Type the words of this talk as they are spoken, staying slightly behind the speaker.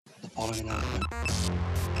following announcement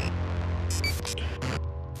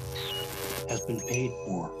has been paid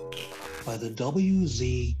for by the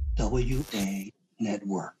WZWA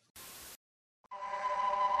Network.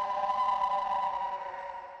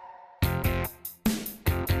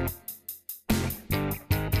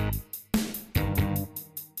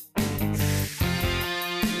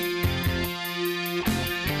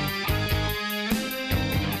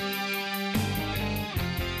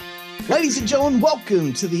 Ladies and gentlemen,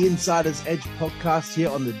 welcome to the Insider's Edge podcast here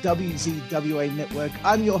on the WZWA Network.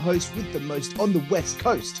 I'm your host with the most on the West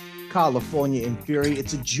Coast, California in Fury.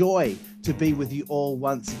 It's a joy to be with you all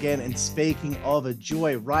once again. And speaking of a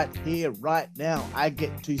joy, right here, right now, I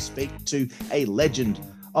get to speak to a legend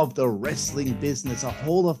of the wrestling business, a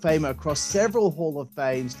Hall of Famer across several Hall of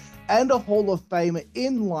Fames, and a Hall of Famer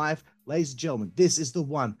in life. Ladies and gentlemen, this is the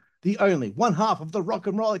one, the only, one half of the Rock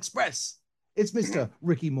and Roll Express. It's Mr.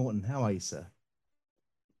 Ricky Morton. How are you, sir?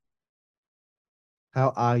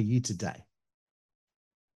 How are you today?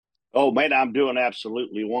 Oh, man, I'm doing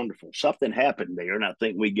absolutely wonderful. Something happened there, and I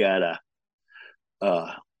think we got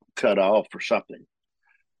cut off or something.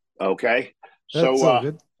 Okay. That's all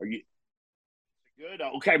good. Are you good?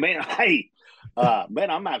 Okay, man. Hey, man,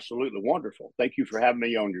 I'm absolutely wonderful. Thank you for having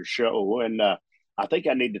me on your show. And I think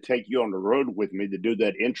I need to take you on the road with me to do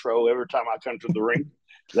that intro every time I come to the ring.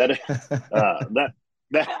 That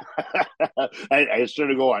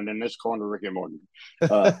instead of going in this corner, Ricky Morton.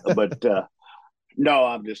 No,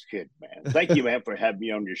 I'm just kidding, man. Thank you, man, for having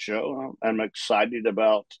me on your show. I'm excited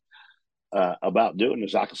about doing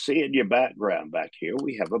this. I can see in your background back here,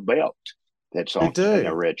 we have a belt that's on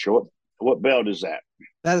a red short. What belt is that?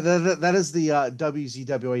 That is the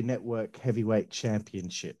WZWA Network Heavyweight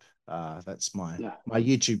Championship. That's my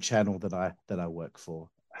YouTube channel that I work for.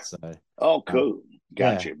 So. Oh, cool.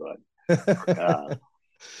 Gotcha, bud.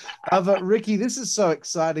 But Ricky, this is so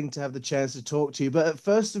exciting to have the chance to talk to you. But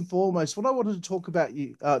first and foremost, what I wanted to talk about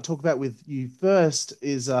with you first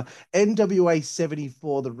is NWA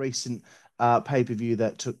 74, the recent pay-per-view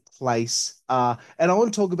that took place. And I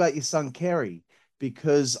want to talk about your son Kerry,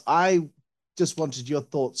 because I just wanted your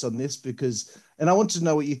thoughts on this, and I want to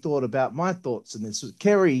know what you thought about my thoughts on this.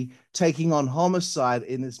 Kerry taking on Homicide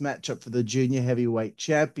in this matchup for the Junior Heavyweight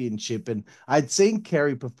Championship. And I'd seen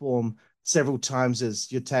Kerry perform several times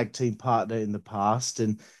as your tag team partner in the past.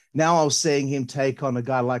 And now I was seeing him take on a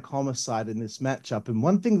guy like Homicide in this matchup. And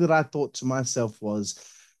one thing that I thought to myself was,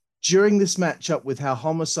 during this matchup, with how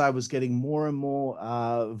Homicide was getting more and more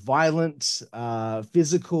violent,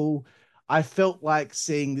 physical, I felt like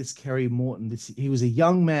seeing this Kerry Morton. He was a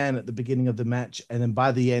young man at the beginning of the match, and then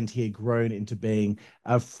by the end, he had grown into being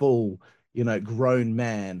a full, grown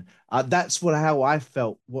man. That's how I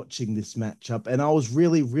felt watching this matchup, and I was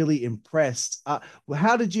really, really impressed.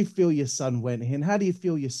 How did you feel your son went, and how do you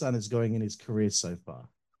feel your son is going in his career so far?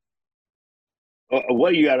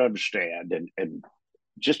 Well, you got to understand, and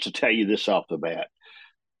just to tell you this off the bat,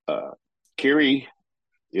 Kerry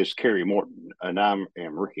is Kerry Morton, and I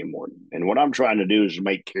am Ricky Morton. And what I'm trying to do is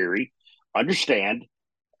make Kerry understand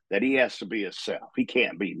that he has to be himself. He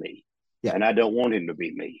can't be me. Yeah. And I don't want him to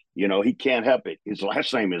be me. He can't help it. His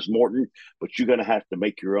last name is Morton, but you're going to have to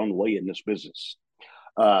make your own way in this business.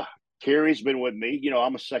 Kerry's been with me.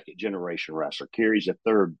 I'm a second generation wrestler. Kerry's a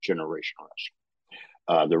third generation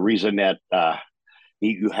wrestler. The reason that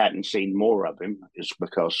you hadn't seen more of him is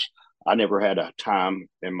because I never had a time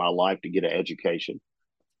in my life to get an education.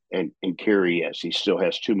 And Kerry, yes, he still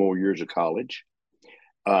has 2 more years of college,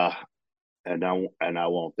 and I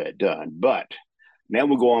want that done. But now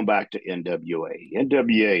we're going back to NWA.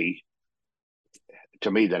 NWA,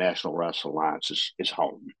 to me, the National Wrestling Alliance is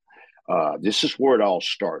home. This is where it all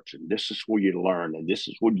starts, and this is where you learn, and this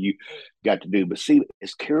is what you got to do. But see,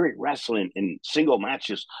 as Kerry wrestling in single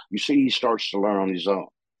matches, you see he starts to learn on his own.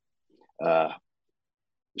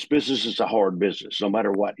 This business is a hard business, no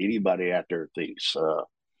matter what anybody out there thinks.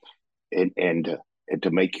 And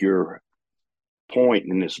to make your point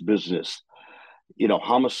in this business,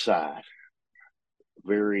 Homicide,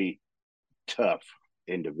 very tough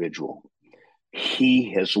individual.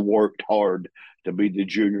 He has worked hard to be the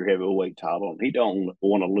junior heavyweight title, and he don't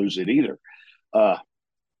want to lose it either.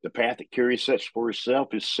 The path that Kerry sets for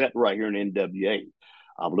himself is set right here in NWA.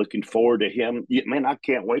 I'm looking forward to him. Man, I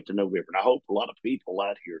can't wait to November. And I hope a lot of people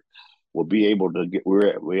out here will be able to get.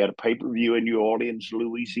 We had a pay-per-view in New Orleans,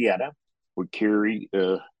 Louisiana, where Kerry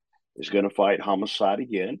is going to fight Homicide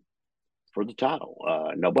again for the title.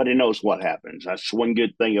 Nobody knows what happens. That's one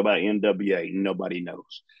good thing about NWA. Nobody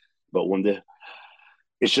knows. But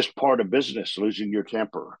it's just part of business, losing your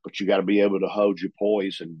temper. But you got to be able to hold your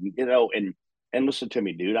poise, and And listen to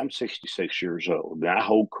me, dude, I'm 66 years old. My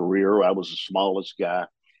whole career, I was the smallest guy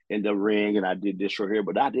in the ring, and I did this right here,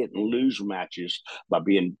 but I didn't lose matches by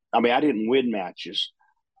being, I didn't win matches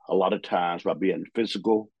a lot of times by being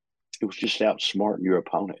physical. It was just outsmarting your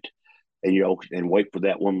opponent, and and wait for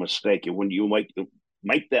that one mistake. And when you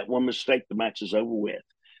make that one mistake, the match is over with,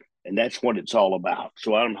 and that's what it's all about.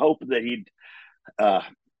 So I'm hoping that he'd, uh,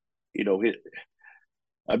 you know,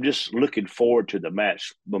 I'm just looking forward to the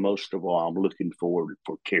match, but most of all, I'm looking forward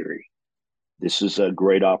for Kerry. This is a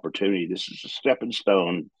great opportunity. This is a stepping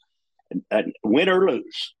stone, and win or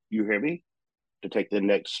lose, you hear me, to take the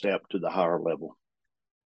next step to the higher level.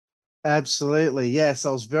 Absolutely. Yes,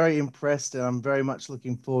 I was very impressed, and I'm very much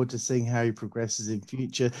looking forward to seeing how he progresses in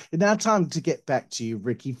future. And now time to get back to you,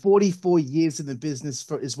 Ricky. 44 years in the business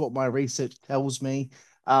is what my research tells me.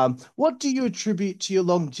 What do you attribute to your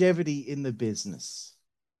longevity in the business?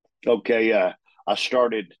 Okay, I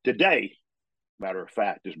started today. Matter of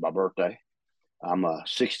fact, is my birthday. I'm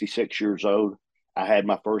 66 years old. I had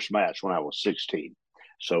my first match when I was 16.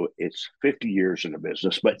 So it's 50 years in the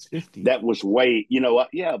business, but It's 50. that was way,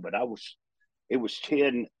 yeah, but it was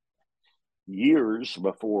 10 years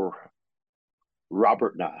before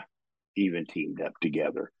Robert and I even teamed up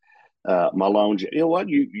together. My longevity, you know what,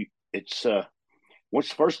 it's,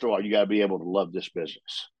 first of all, you got to be able to love this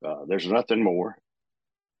business. There's nothing more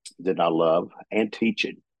that I love and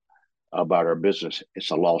teaching about our business.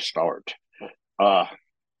 It's a lost art. Uh,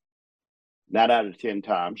 9 out of 10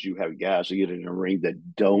 times, you have guys that get in the ring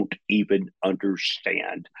that don't even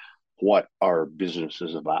understand what our business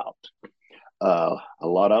is about. A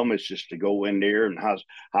lot of them is just to go in there and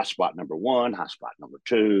high spot number one, high spot number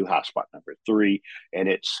two, high spot number three, and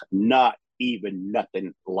it's not even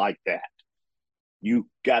nothing like that. You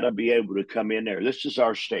got to be able to come in there. This is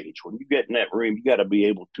our stage. When you get in that room, you got to be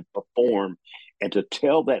able to perform and to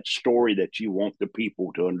tell that story that you want the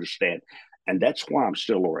people to understand. And that's why I'm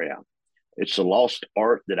still around. It's a lost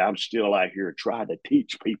art that I'm still out here trying to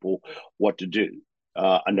teach people what to do.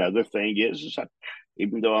 Another thing is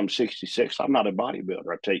even though I'm 66, I'm not a bodybuilder.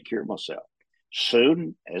 I take care of myself.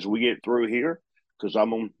 Soon, as we get through here, because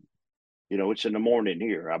I'm on, it's in the morning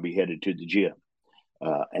here, I'll be headed to the gym.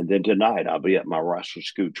 And then tonight, I'll be at my wrestling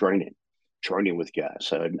school training with guys.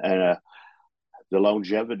 And the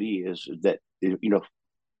longevity is that,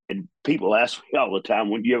 and people ask me all the time,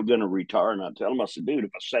 when you're going to retire? And I tell them, I said, dude,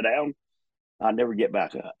 if I sit down, I never get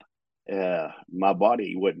back up. My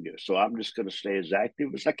body wouldn't do. So I'm just going to stay as active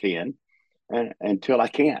as I can until I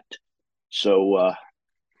can't. So,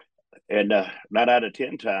 9 out of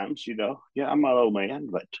 10 times, yeah, I'm an old man,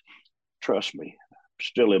 but trust me, I'm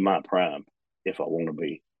still in my prime if I want to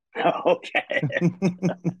be. Okay.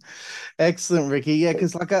 Excellent, Ricky. Yeah,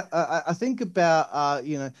 because like I think about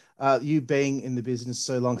you being in the business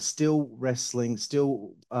so long, still wrestling,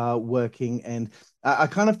 still working, and I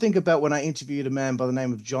kind of think about when I interviewed a man by the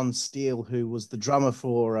name of John Steele, who was the drummer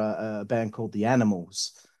for a band called The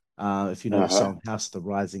Animals. If you know the Uh-huh. song House of the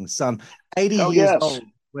Rising Sun, 80 Oh, years yes. old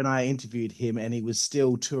when I interviewed him, and he was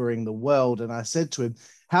still touring the world. And I said to him,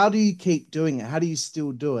 "How do you keep doing it? How do you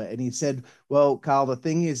still do it?" And he said, "Well, Carl, the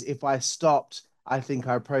thing is, if I stopped, I think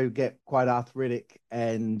I'd probably get quite arthritic,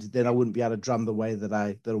 and then I wouldn't be able to drum the way that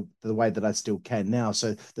I still can now."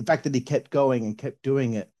 So the fact that he kept going and kept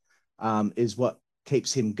doing it is what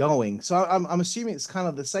keeps him going. So I'm assuming it's kind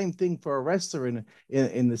of the same thing for a wrestler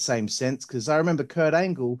in the same sense, because I remember Kurt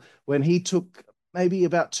Angle when he took maybe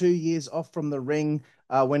about 2 years off from the ring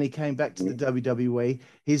when he came back to the WWE,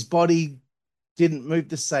 his body didn't move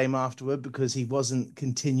the same afterward because he wasn't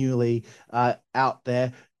continually out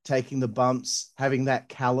there taking the bumps, having that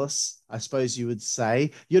callus, I suppose you would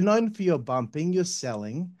say. You're known for your bumping, your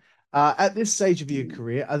selling. At this stage of your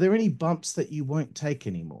career, are there any bumps that you won't take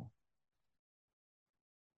anymore?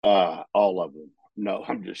 All of them. No,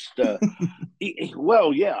 I'm just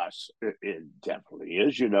well, yes, it definitely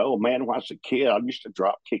is. Man, when I was a kid, I used to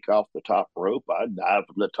drop kick off the top rope. I'd dive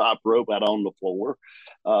from the top rope out on the floor.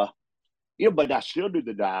 Uh, but I still do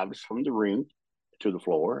the dives from the ring to the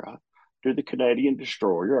floor. I do the Canadian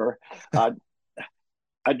Destroyer. I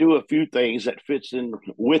I do a few things that fits in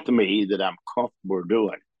with me that I'm comfortable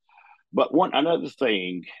doing. But another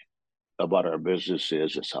thing about our business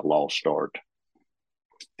is it's a lost art.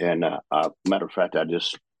 And matter of fact, I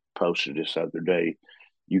just posted this other day.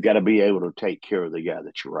 You got to be able to take care of the guy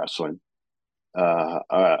that you're wrestling.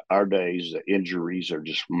 Our days, the injuries are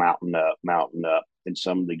just mounting up, and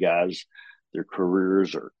some of the guys, their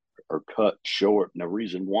careers are cut short, and the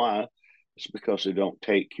reason why is because they don't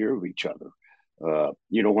take care of each other.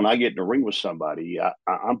 When I get in the ring with somebody,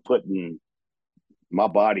 I'm putting my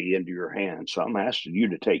body into your hands, so I'm asking you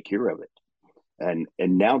to take care of it. And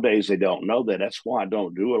nowadays they don't know that. That's why I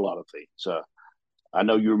don't do a lot of things. I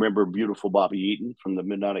know you remember beautiful Bobby Eaton from the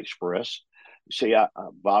Midnight Express. See,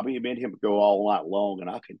 Bobby made him go all night long, and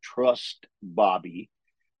I can trust Bobby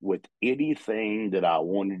with anything that I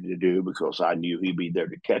wanted to do because I knew he'd be there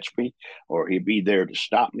to catch me, or he'd be there to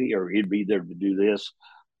stop me, or he'd be there to do this.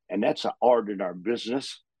 And that's an art in our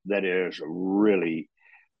business that is really,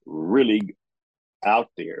 really out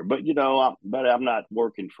there. But I'm not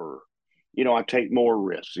working for. I take more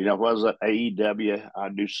risks. If I was at AEW,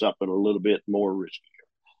 I'd do something a little bit more risky.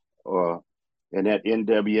 And at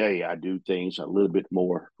NWA, I do things a little bit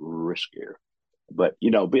more riskier. But,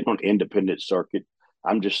 being on independent circuit,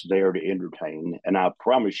 I'm just there to entertain. And I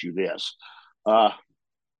promise you this,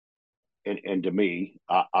 and to me,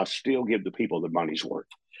 I still give the people their money's worth.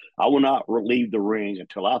 I will not leave the ring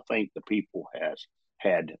until I think the people has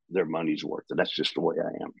had their money's worth. And that's just the way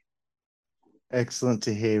I am. Excellent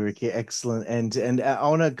to hear, Ricky. Excellent. And I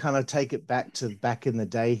want to kind of take it back to back in the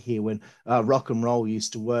day here when rock and roll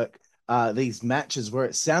used to work these matches where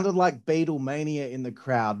it sounded like Beatlemania in the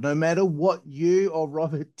crowd. No matter what you or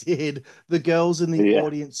Robert did, the girls in the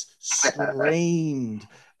audience screamed.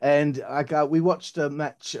 And we watched a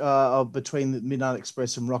match between the Midnight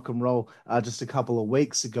Express and Rock and Roll just a couple of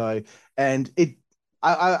weeks ago, and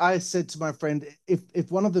I said to my friend,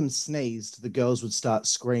 if one of them sneezed, the girls would start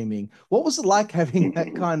screaming. What was it like having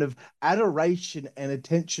that kind of adoration and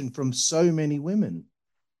attention from so many women?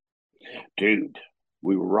 Dude,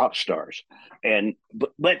 we were rock stars.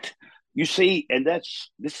 But you see, and this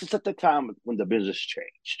is at the time when the business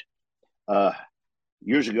changed.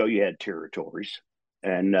 Years ago you had territories.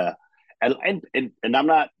 And I'm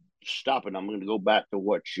not stopping. I'm going to go back to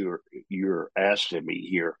what you're asking me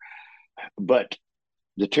here. But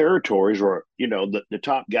the territories were, the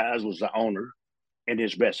top guys was the owner and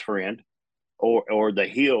his best friend, or the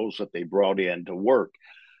heels that they brought in to work.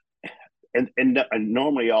 And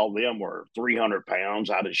normally all of them were 300 pounds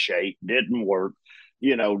out of shape, didn't work,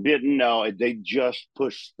 didn't know. They just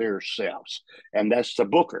pushed themselves. And that's the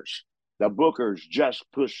bookers. The bookers just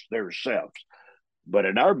push themselves. But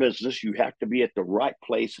in our business, you have to be at the right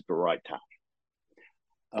place at the right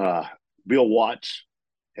time. Bill Watts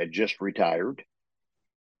had just retired,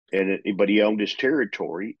 but he owned his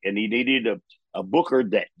territory, and he needed a booker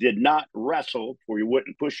that did not wrestle where you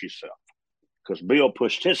wouldn't push yourself, because Bill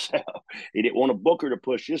pushed himself. He didn't want a booker to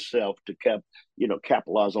push himself to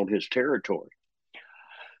capitalize on his territory.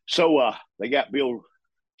 So they got Bill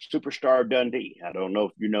Superstar Dundee. I don't know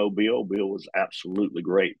if you know Bill. Bill was absolutely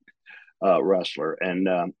great wrestler, and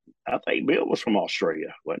I think Bill was from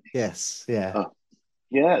Australia, wasn't he? Yes, yeah,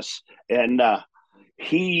 yes, and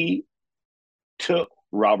he took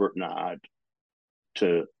Robert and I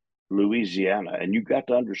to Louisiana, and you got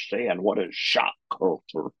to understand what a shock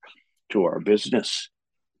culture to our business,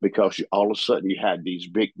 because all of a sudden you had these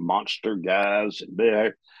big monster guys,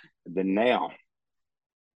 and then now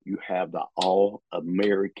you have the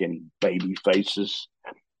all-American baby faces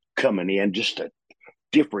coming in, just a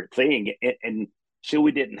different thing. And so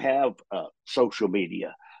we didn't have social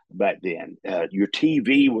media back then. Your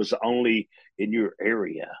TV was only in your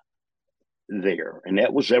area there, and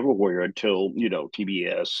that was everywhere until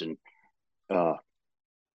TBS,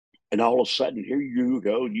 and all of a sudden here you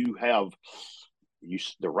go, you have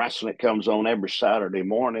the wrestling comes on every Saturday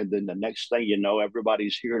morning. Then the next thing you know,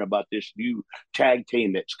 everybody's hearing about this new tag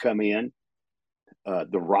team that's come in,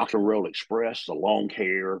 the Rock and Roll Express, the long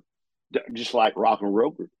hair, just like rock and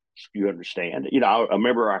roll groups. You understand? I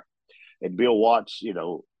remember at Bill Watts,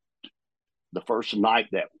 the first night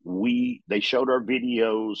that they showed our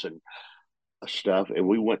videos and stuff, and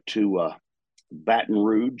we went to Baton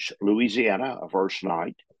Rouge, Louisiana, our first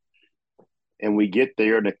night. And we get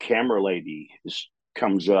there, and the camera lady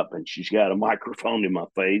comes up, and she's got a microphone in my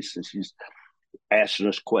face, and she's asking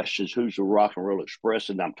us questions. Who's the Rock and Roll Express?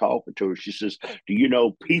 And I'm talking to her. She says, do you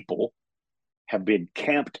know people have been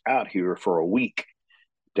camped out here for a week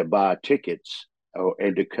to buy tickets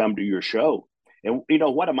and to come to your show? And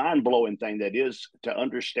what a mind-blowing thing that is, to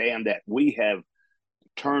understand that we have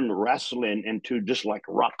turned wrestling into just like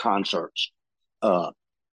rock concerts.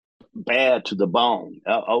 Bad to the bone.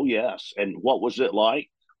 Oh, yes. And what was it like?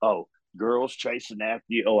 Oh, girls chasing after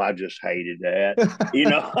you. Oh, I just hated that.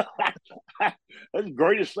 That's the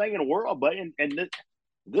greatest thing in the world. But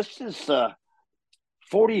this is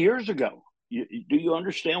 40 years ago. Do you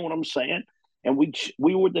understand what I'm saying? And we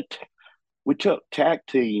took tag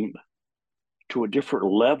team to a different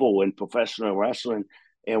level in professional wrestling,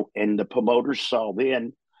 and the promoters saw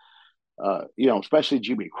then. Especially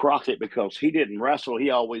Jimmy Crockett, because he didn't wrestle.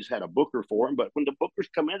 He always had a booker for him. But when the bookers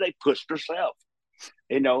come in, they pushed themselves.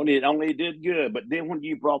 And it only did good. But then when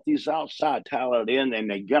you brought these outside talent in, and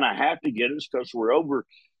they're gonna have to get us because we're over,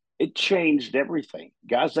 it changed everything.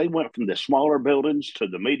 Guys, they went from the smaller buildings to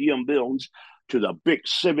the medium buildings to the big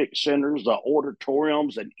civic centers, the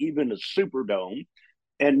auditoriums, and even the Superdome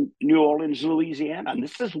in New Orleans, Louisiana. And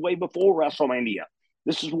this is way before WrestleMania.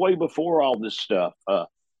 This is way before all this stuff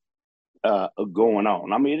going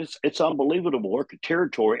on. I mean, it's unbelievable work of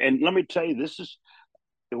territory. And let me tell you, this is,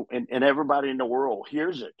 and everybody in the world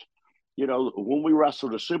hears it. When we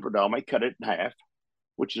wrestled the Superdome, they cut it in half,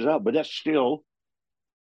 which is up, but that's still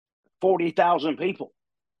 40,000 people.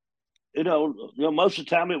 Most of the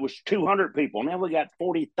time it was 200 people. Now we got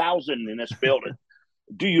 40,000 in this building.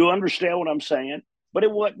 Do you understand what I'm saying? But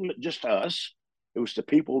it wasn't just us. It was the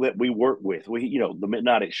people that we worked with. The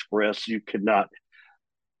Midnight Express, you could not,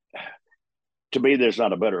 to me, there's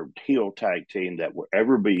not a better heel tag team that will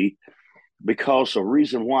ever be, because the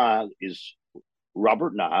reason why is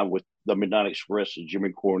Robert and I, with the Midnight Express and Jimmy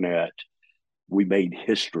Cornette, we made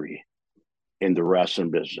history in the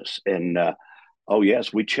wrestling business. And, oh,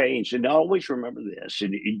 yes, we changed. And I always remember this,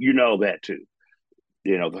 and you know that too.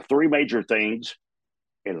 The three major things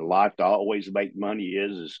in life to always make money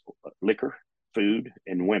is liquor, food,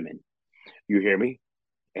 and women. You hear me?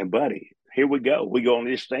 And buddy, here we go. We go on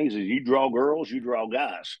these things. As you draw girls, you draw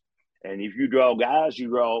guys. And if you draw guys, you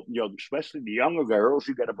draw, especially the younger girls,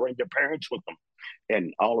 you got to bring their parents with them.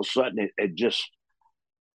 And all of a sudden, it just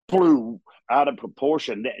flew out of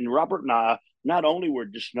proportion. And Robert and I, not only were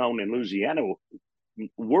just known in Louisiana,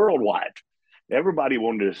 worldwide. Everybody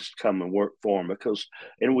wanted us to come and work for them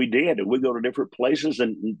and we did. And we go to different places,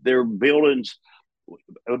 and their buildings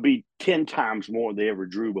would be 10 times more than they ever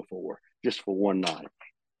drew before, just for one night.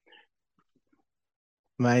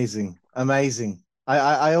 Amazing.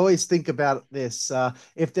 I always think about this.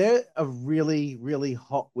 If there are really, really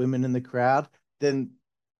hot women in the crowd, then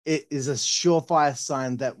it is a surefire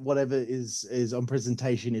sign that whatever is on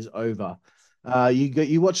presentation is over.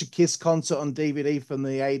 You watch a Kiss concert on DVD from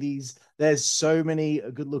the 80s. There's so many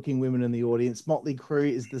good-looking women in the audience. Motley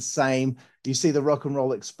Crue is the same. You see the Rock and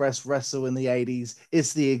Roll Express wrestle in the 80s.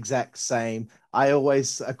 It's the exact same. I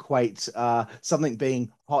always equate something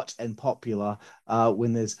being hot and popular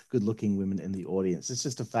when there's good-looking women in the audience. It's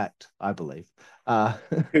just a fact, I believe. Are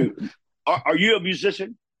you a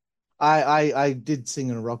musician? I did sing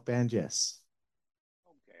in a rock band, yes.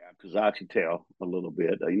 Okay, because I can tell a little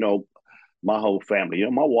bit. My whole family,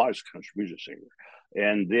 my wife's a country music singer,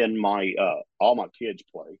 and then all my kids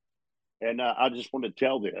play. And I just want to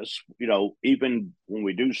tell this, even when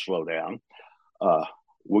we do slow down,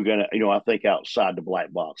 we're gonna, I think outside the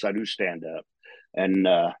black box. I do stand up, and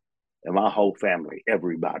my whole family,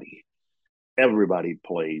 everybody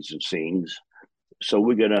plays and sings. So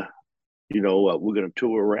we're gonna, we're gonna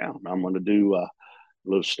tour around. I'm gonna do a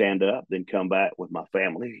little stand up, then come back with my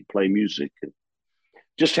family, play music, and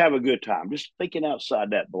just have a good time. Just thinking outside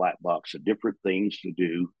that black box of different things to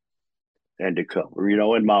do and to cover.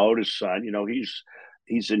 And my oldest son,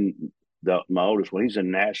 he's in my oldest one. He's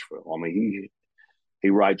in Nashville. I mean, he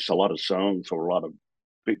writes a lot of songs for a lot of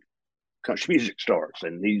big country music stars,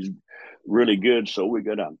 and he's really good. So we're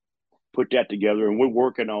gonna put that together, and we're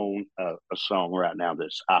working on a song right now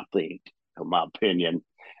that's, I think, in my opinion,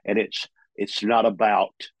 and it's not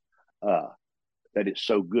about that it's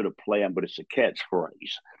so good a plan, but it's a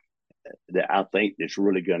catchphrase that I think that's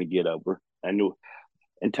really going to get over. And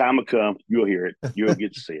in time will come, you'll hear it, you'll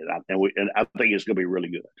get to see it. And I think it's going to be really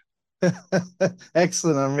good.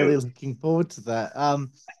 Excellent. I'm really looking forward to that.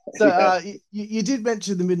 You did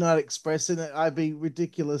mention the Midnight Express, and I'd be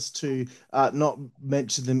ridiculous to not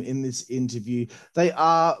mention them in this interview. They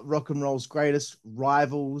are rock and roll's greatest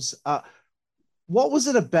rivals. What was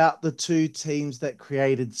it about the two teams that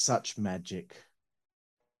created such magic?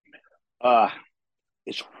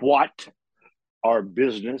 It's what our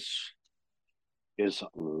business is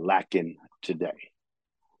lacking today.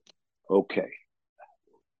 Okay.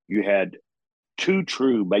 You had two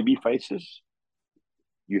true baby faces.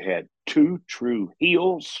 You had two true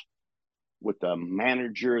heels with a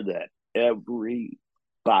manager that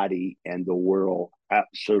everybody in the world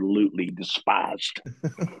absolutely despised.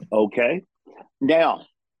 Okay. Now,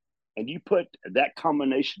 and you put that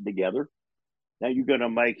combination together, now you're going to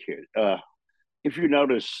make it. If you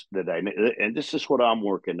notice today, and this is what I'm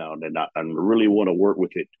working on, and I really want to work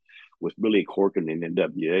with it with Billy Corgan and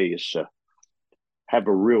NWA, is have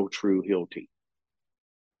a real true heel team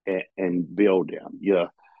and build them. Yeah.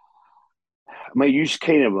 I mean, you just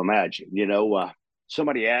can't even imagine,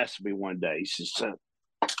 somebody asked me one day, he says,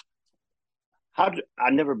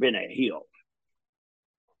 I've never been a heel.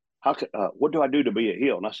 What do I do to be a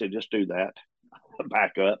heel? And I said, just do that.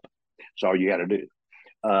 back up. That's all you got to do.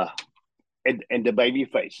 And the baby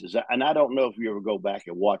faces. And I don't know if you ever go back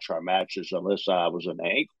and watch our matches unless I was an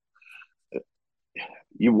egg.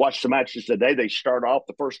 You watch the matches today, they start off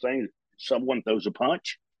the first thing, someone throws a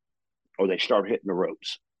punch or they start hitting the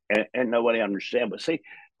ropes. And nobody understands. But see,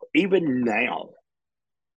 even now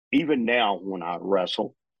when I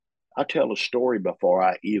wrestle, I tell a story before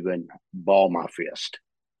I even ball my fist.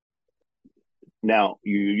 Now,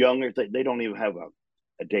 you younger, they don't even have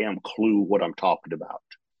a damn clue what I'm talking about.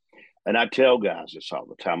 And I tell guys this all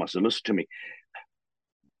the time. I said, listen to me.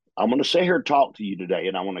 I'm going to sit here and talk to you today,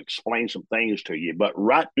 and I want to explain some things to you. But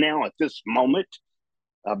right now, at this moment,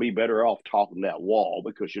 I'll be better off talking to that wall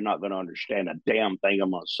because you're not going to understand a damn thing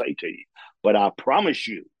I'm going to say to you. But I promise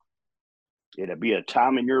you, it'll be a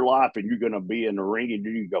time in your life and you're going to be in the ring and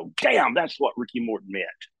you go, damn, that's what Ricky Morton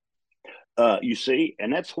meant. You see,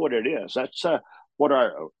 and that's what it is. That's what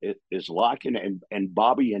it is like. And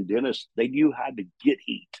Bobby and Dennis, they knew how to get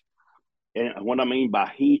heat. And what I mean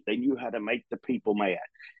by heat, they knew how to make the people mad.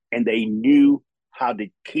 And they knew how to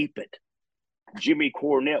keep it. Jimmy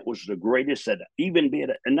Cornette was the greatest at even being,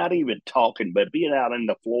 and not even talking, but being out on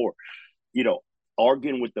the floor,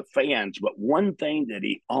 arguing with the fans. But one thing that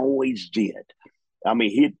he always did, I mean,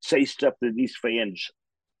 he'd say stuff that these fans,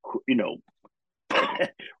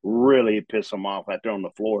 really piss them off out there on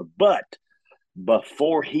the floor. But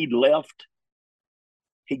before he left,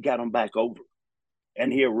 he got them back over.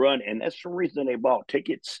 And he'll run. And that's the reason they bought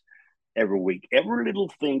tickets every week. Every little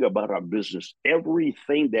thing about our business,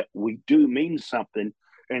 everything that we do means something.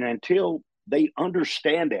 And until they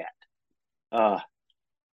understand that,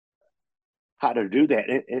 how to do that,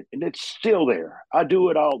 and it's still there. I do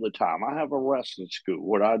it all the time. I have a wrestling school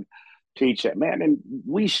where I teach that, man, and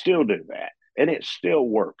we still do that. And it still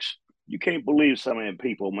works. You can't believe some of them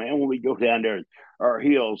people, man, when we go down there, our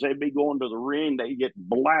heels, they'd be going to the ring, they get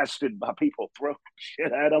blasted by people throwing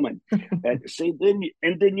shit at them. And see, then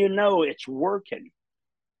it's working.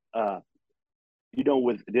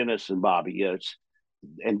 With Dennis and Bobby,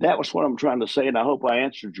 and that was what I'm trying to say. And I hope I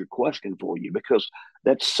answered your question for you, because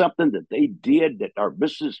that's something that they did that our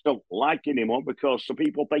business don't like anymore because some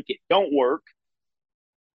people think it don't work.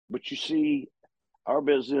 But you see, our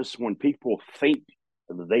business, when people think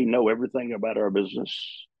they know everything about our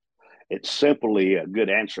business, it's simply a good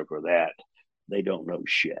answer for that. They don't know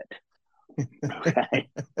shit. Okay.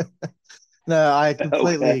 No, I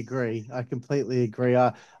completely agree. I completely agree.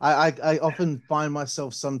 I often find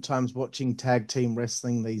myself sometimes watching tag team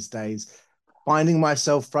wrestling these days, finding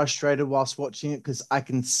myself frustrated whilst watching it because I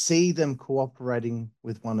can see them cooperating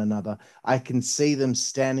with one another. I can see them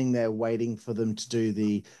standing there waiting for them to do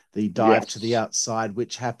the dive to the outside,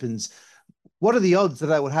 which happens. What are the odds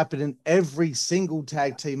that would happen in every single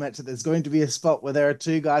tag team match, that there's going to be a spot where there are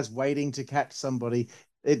two guys waiting to catch somebody?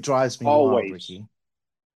 It drives me wild, Ricky.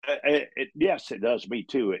 Yes, it does me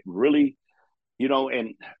too. It really,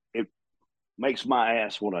 and it makes my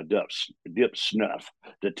ass want to dip snuff,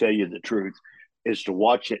 to tell you the truth, is to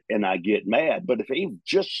watch it and I get mad. But if you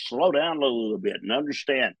just slow down a little bit and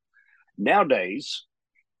understand, nowadays,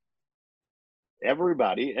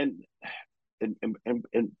 everybody, and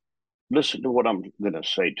listen to what I'm going to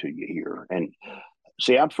say to you here. And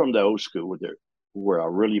see, I'm from the old school where I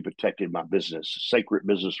really protected my business, sacred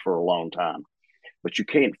business, for a long time. But you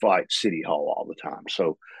can't fight City Hall all the time.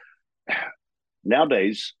 So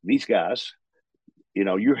nowadays, these guys,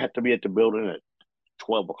 you have to be at the building at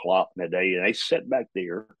 12 o'clock in the day, and they sit back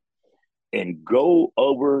there and go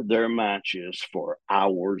over their matches for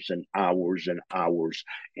hours and hours and hours.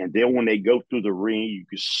 And then when they go through the ring, you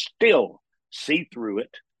can still see through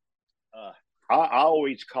it. I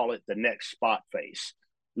always call it the next spot face.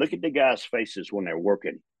 Look at the guys' faces when they're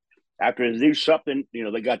working. After they do something,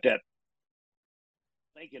 they got that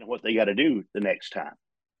thinking of what they got to do the next time.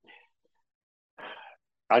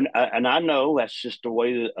 And I know that's just the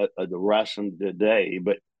way of the wrestling today,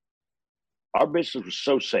 but our business was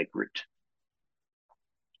so sacred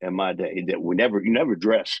in my day that you never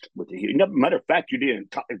dressed with the heel. Matter of fact, you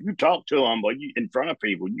didn't. If you talked to them in front of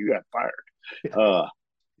people, you got fired.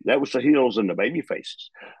 That was the heels and the baby faces.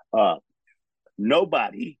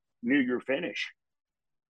 Nobody knew your finish.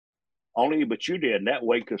 But you did that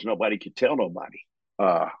way because nobody could tell nobody.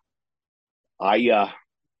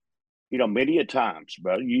 Many a times,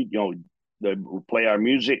 brother, they play our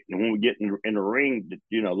music, and when we get in the ring,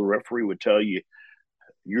 the referee would tell you,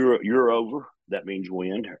 you're over. That means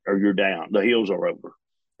win, or you're down. The heels are over.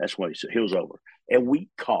 That's what he said. Heels over. And we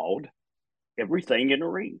called everything in the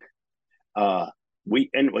ring. We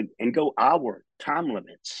go our time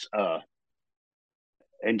limits.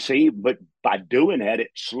 And see, but by doing that,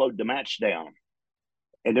 it slowed the match down.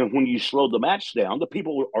 And then when you slow the match down, the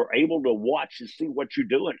people are able to watch and see what you're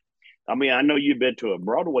doing. I mean, I know you've been to a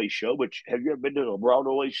Broadway show, but have you ever been to a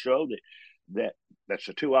Broadway show that's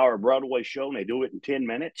a 2-hour Broadway show and they do it in 10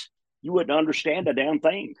 minutes? You wouldn't understand a damn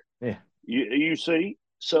thing. Yeah. You see?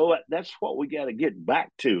 So that's what we got to get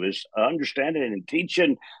back to, is understanding and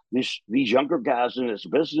teaching these younger guys in this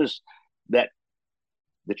business that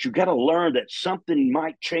you got to learn that something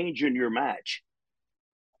might change in your match.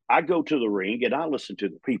 I go to the ring and I listen to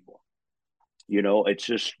the people. It's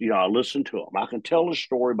just, I listen to them. I can tell a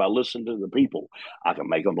story by listening to the people. I can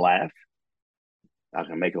make them laugh. I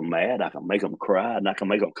can make them mad. I can make them cry, and I can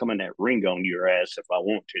make them come in that ring on your ass if I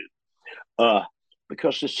want to.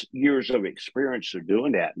 Because it's years of experience of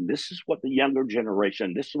doing that. And this is what the younger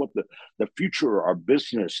generation, this is what the future of our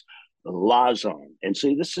business lies on. And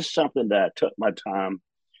see, this is something that I took my time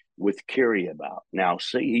with Kerry about. Now,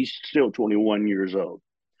 see, he's still 21 years old.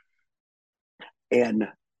 And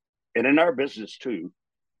in our business too,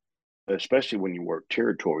 especially when you work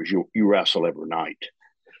territories, you wrestle every night,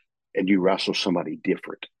 and you wrestle somebody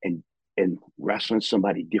different. And wrestling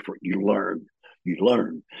somebody different, you learn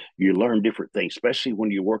different things, especially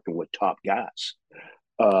when you're working with top guys.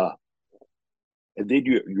 And then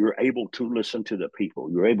you're able to listen to the people.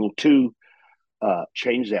 You're able to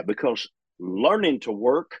change that, because learning to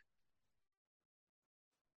work,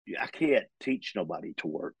 I can't teach nobody to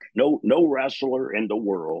work. No wrestler in the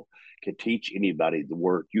world can teach anybody to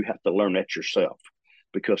work. You have to learn that yourself,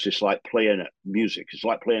 because it's like playing music. It's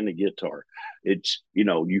like playing the guitar. It's,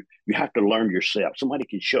 you have to learn yourself. Somebody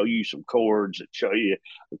can show you some chords and show you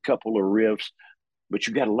a couple of riffs, but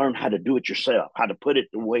you got to learn how to do it yourself, how to put it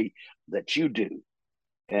the way that you do.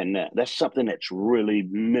 And that's something that's really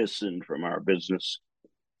missing from our business.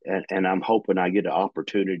 And I'm hoping I get an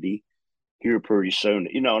opportunity here pretty soon.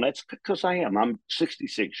 And that's because I'm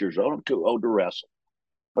 66 years old. I'm too old to wrestle,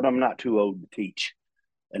 but I'm not too old to teach.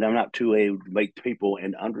 And I'm not too able to make people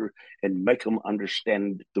and make them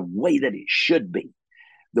understand the way that it should be,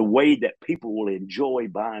 the way that people will enjoy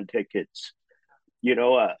buying tickets.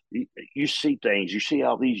 You see things. You see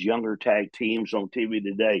all these younger tag teams on TV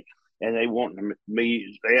today, and they want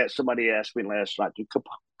me. Somebody asked me last night to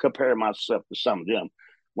compare myself to some of them.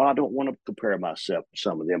 Well, I don't want to compare myself to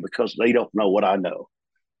some of them, because they don't know what I know.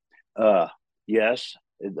 Yes,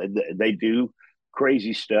 they do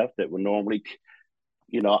crazy stuff that would normally.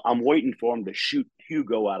 I'm waiting for him to shoot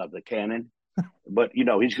Hugo out of the cannon, but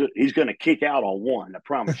he's going to kick out on one. I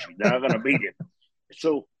promise you, they're not going to beat him.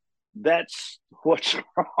 So that's what's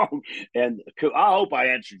wrong. And I hope I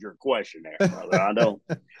answered your question there, brother. I don't.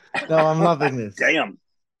 No, I'm loving this. Damn.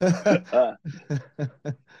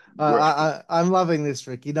 I'm loving this,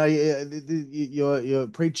 Rick. You're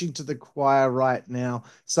preaching to the choir right now.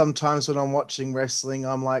 Sometimes when I'm watching wrestling,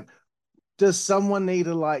 I'm like, does someone need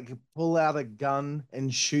to pull out a gun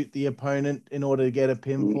and shoot the opponent in order to get a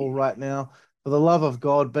pinfall right now? For the love of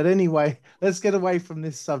God. But anyway, let's get away from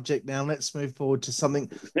this subject now. Let's move forward to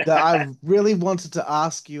something that I really wanted to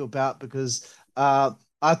ask you about, because I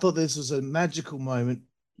thought this was a magical moment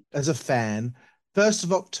as a fan. 1st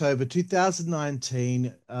of October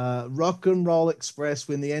 2019, Rock and Roll Express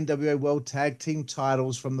win the NWA World Tag Team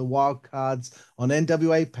titles from the Wildcards on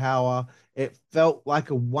NWA Power. It felt like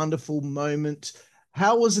a wonderful moment.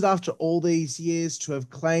 How was it after all these years to have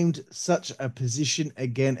claimed such a position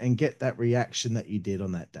again and get that reaction that you did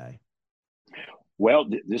on that day? Well,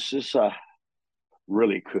 this is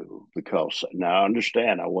really cool, because now I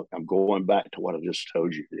understand. I'm going back to what I just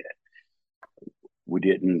told you, that we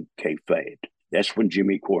didn't kayfabe. That's when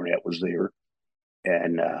Jimmy Cornette was there,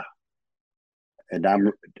 and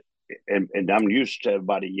I'm used to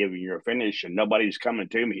everybody giving you a finish, and nobody's coming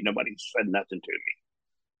to me. Nobody's said nothing to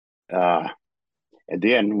me. And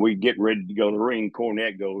then we get ready to go to the ring.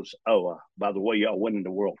 Cornette goes, "Oh, by the way, y'all winning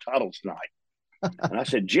the world title tonight." And I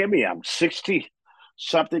said, "Jimmy, I'm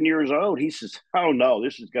 60-something years old." He says, "Oh no,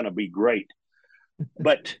 this is going to be great."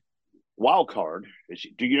 But wild card is,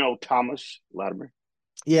 do you know Thomas Latimer?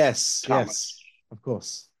 Yes, Thomas. yes, of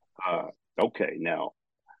course. Okay, now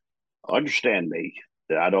understand me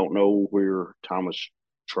that I don't know where Thomas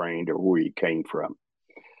trained or where he came from,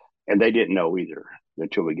 and they didn't know either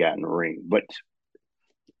until we got in the ring. But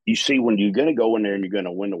you see, when you're going to go in there and you're going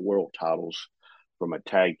to win the world titles from a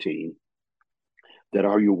tag team that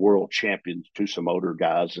are your world champions to some older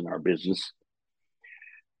guys in our business,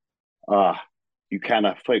 you kind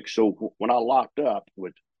of fake. So when I locked up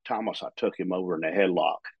with Thomas, I took him over in a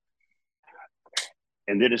headlock.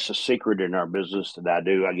 And then it's a secret in our business that I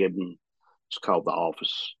do. I give him, it's called the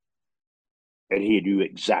office. And he knew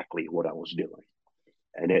exactly what I was doing.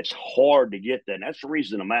 And it's hard to get that. And that's the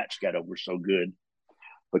reason the match got over so good.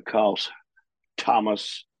 because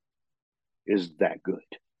Thomas is that good.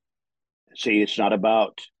 See, it's not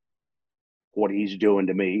about what he's doing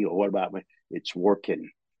to me or what about me. It's working.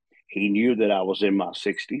 He knew that I was in my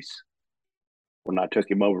 60s when I took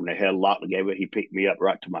him over in the headlock and gave it. He picked me up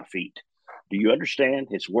right to my feet. Do you understand?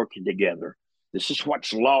 It's working together. This is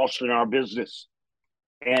what's lost in our business.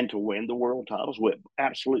 And to win the world titles, what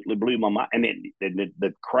absolutely blew my mind. And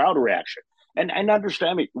the crowd reaction. And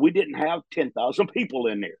understand me, we didn't have 10,000 people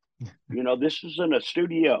in there. You know, this is in a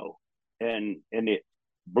studio, and it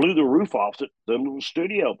blew the roof off the little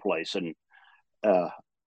studio place. And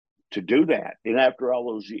to do that, and after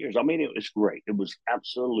all those years, I mean, it was great. It was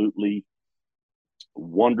absolutely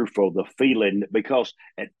wonderful, the feeling, because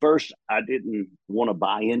at first I didn't want to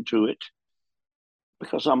buy into it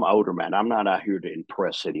because I'm an older man. I'm not out here to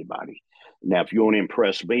impress anybody. Now, if you want to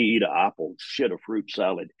impress me, eat an apple, shit a fruit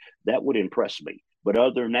salad, that would impress me. But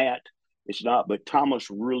other than that, it's not. But Thomas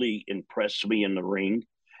really impressed me in the ring.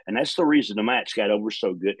 And that's the reason the match got over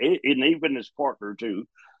so good. And even his partner, too,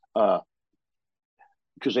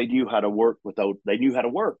 because they knew how to work they knew how to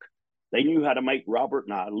work. They knew how to make Robert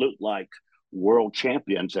and I look like world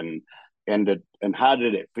champions. And how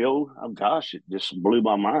did it feel? Oh, gosh, it just blew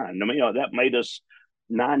my mind. I mean, that made us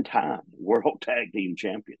 9-time world tag team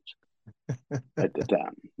champions at the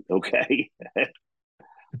time. Okay.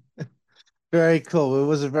 Very cool. It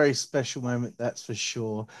was a very special moment, that's for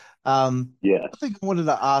sure. Yes. I think I wanted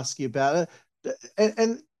to ask you about it,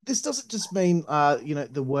 and this doesn't just mean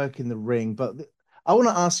the work in the ring, but I want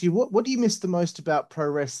to ask you what do you miss the most about pro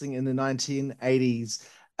wrestling in the 1980s,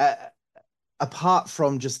 apart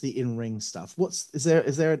from just the in-ring stuff? Is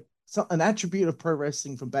there an attribute of pro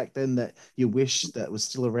wrestling from back then that you wish that was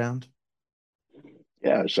still around?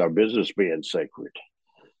 Yeah, it's our business being sacred.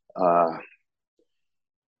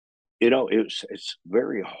 It's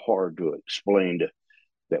very hard to explain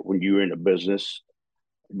that when you're in a business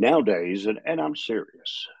nowadays, and I'm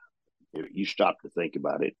serious, you stop to think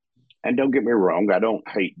about it. And don't get me wrong, I don't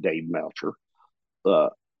hate Dave Meltzer,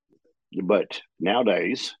 but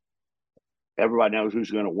nowadays everybody knows who's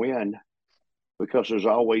going to win because there's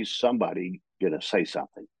always somebody going to say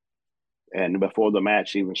something. And before the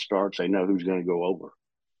match even starts, they know who's going to go over.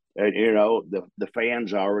 And, the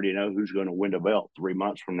fans already know who's going to win the belt 3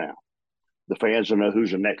 months from now. The fans will know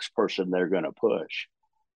who's the next person they're going to push.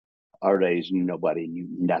 Our days, nobody knew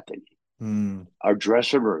nothing. Our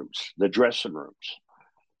dressing rooms, the dressing rooms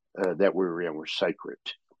that we were in were sacred.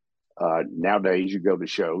 Nowadays, you go to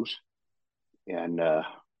shows and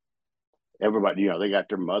everybody, they got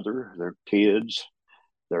their mother, their kids,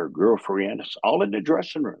 their girlfriend. It's all in the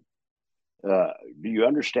dressing room. Do you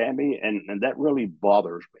understand me? And that really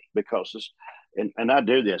bothers me because and I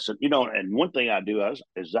do this, and one thing I do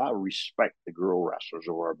is I respect the girl wrestlers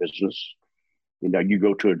of our business. You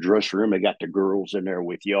go to a dressing room, they got the girls in there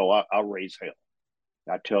with you. I'll raise hell.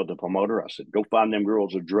 I tell the promoter, I said, go find them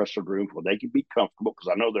girls a dressing room where they can be comfortable because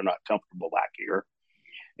I know they're not comfortable back here.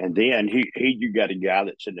 And then you got a guy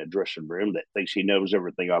that's in the dressing room that thinks he knows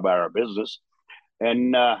everything about our business,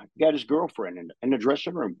 and got his girlfriend in the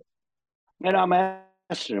dressing room. And I'm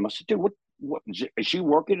asking him, I said, dude, what is she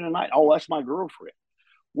working tonight? Oh, that's my girlfriend.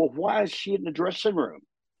 Well, why is she in the dressing room?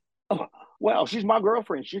 Oh, well, she's my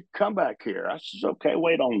girlfriend. She come back here. I said, okay,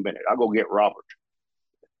 wait on a minute. I'll go get Robert.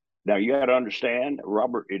 Now, you got to understand,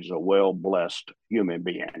 Robert is a well-blessed human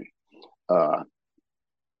being.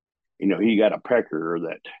 He got a pecker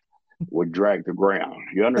that would drag the ground.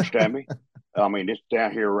 You understand me? I mean, it's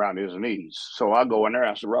down here around his knees. So I go in there.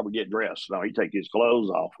 I said, Robert, get dressed. Now he take his clothes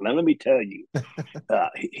off. Now, let me tell you,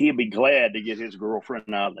 he'd be glad to get his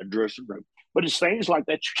girlfriend out of the dressing room. But it's things like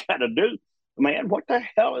that you got to do. Man, what the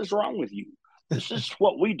hell is wrong with you? This is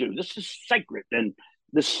what we do. This is sacred. And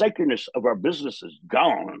the sacredness of our business is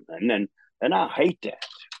gone. And I hate that.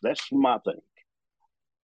 That's my thing.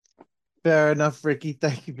 Fair enough, Ricky.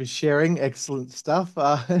 Thank you for sharing. Excellent stuff.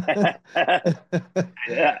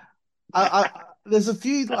 Yeah. There's a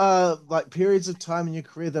few periods of time in your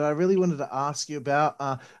career that I really wanted to ask you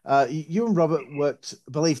about. You and Robert worked,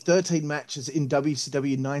 I believe, 13 matches in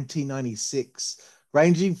WCW 1996,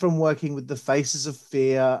 ranging from working with the Faces of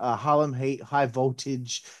Fear, Harlem Heat, High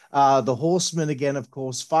Voltage, the Horsemen again, of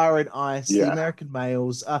course, Fire and Ice, the American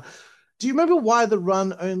Males. Do you remember why the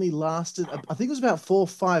run only lasted, I think it was about 4 or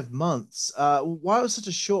 5 months? Why it was such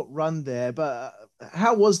a short run there? But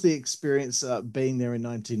how was the experience being there in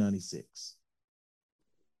 1996?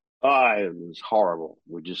 It was horrible.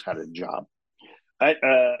 We just had a job.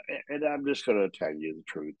 And I'm just going to tell you the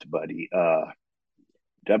truth, buddy.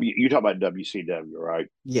 You talk about WCW, right?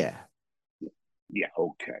 Yeah. Yeah,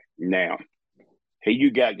 okay. Now, Hey,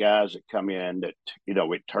 you got guys that come in that,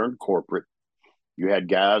 it turned corporate. You had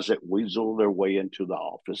guys that weasel their way into the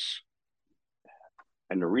office.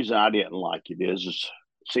 And the reason I didn't like it is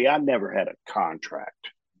see, I never had a contract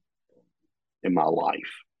in my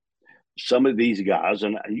life. Some of these guys,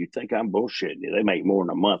 and you think I'm bullshitting you, they make more in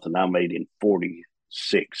a month than I made in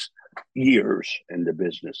 46 years in the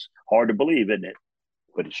business. Hard to believe, isn't it?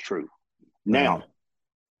 But it's true. Now,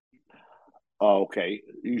 okay,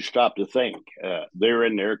 you stop to think. They're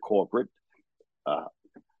in their corporate.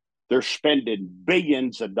 They're spending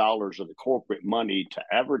billions of dollars of the corporate money to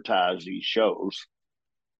advertise these shows,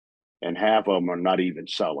 and half of them are not even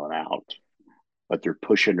selling out, but they're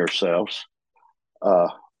pushing themselves. To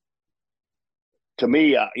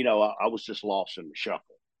me, I was just lost in the shuffle.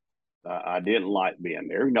 I didn't like being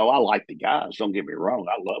there. I like the guys. Don't get me wrong.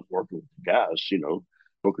 I love working with the guys.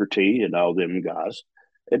 Booker T and all them guys.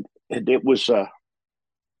 It was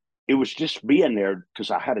just being there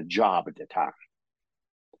because I had a job at the time.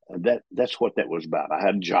 That's what that was about. I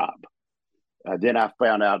had a job. Then I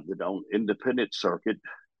found out that on independent circuit,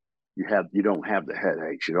 you don't have the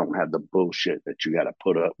headaches. You don't have the bullshit that you got to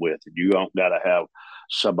put up with. You don't got to have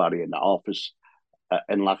somebody in the office.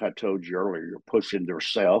 And like I told you earlier, you're pushing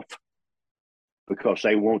yourself because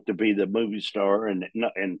they want to be the movie star, and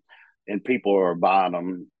people are buying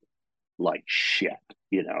them like shit.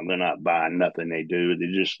 They're not buying nothing they do.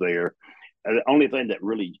 They're just there. And the only thing that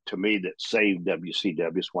really, to me, that saved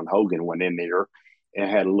WCW is when Hogan went in there and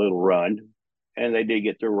had a little run, and they did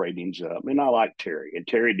get their ratings up. And I like Terry, and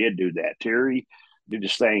Terry did do that. Terry did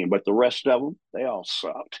his thing, but the rest of them, they all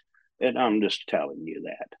sucked. And I'm just telling you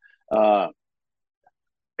that.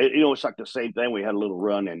 It's like the same thing. We had a little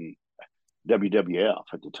run in WWF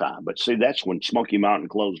at the time. But see, that's when Smoky Mountain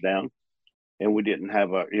closed down, and we didn't have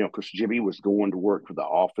because Jimmy was going to work for the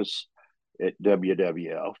office at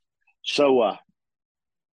WWF. So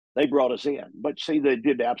they brought us in. But see, they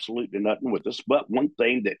did absolutely nothing with us. But one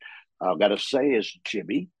thing that I've got to say is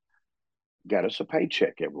Jimmy got us a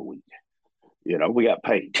paycheck every week. We got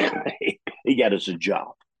paid. He got us a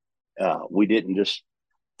job. We didn't just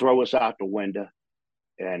throw us out the window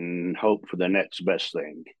and hope for the next best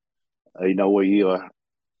thing. But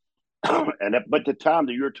the time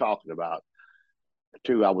that you're talking about,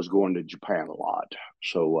 too, I was going to Japan a lot,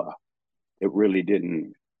 so it really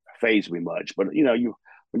didn't phase me much. But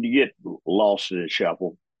when you get lost in the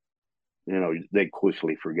shuffle, they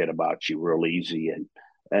quickly forget about you real easy,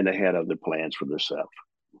 and they had other plans for themselves.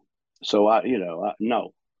 So I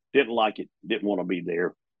no, didn't like it, didn't want to be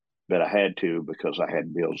there, but I had to because I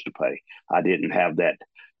had bills to pay. I didn't have that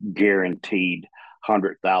guaranteed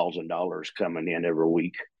 $100,000 coming in every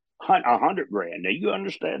week. $100,000. Now you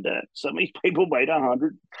understand that some of these people made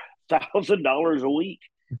 $100,000 a week.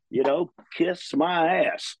 Kiss my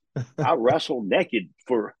ass. I wrestled naked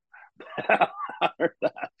for.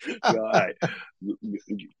 God.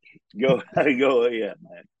 Go ahead,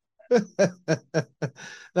 man.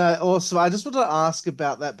 No, awesome. I just wanted to ask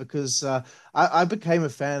about that because I became a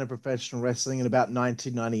fan of professional wrestling in about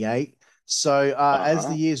 1998. So as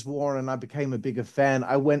the years wore on and I became a bigger fan,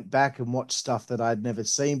 I went back and watched stuff that I'd never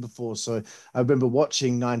seen before. So I remember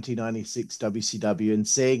watching 1996 WCW and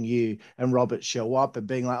seeing you and Robert show up and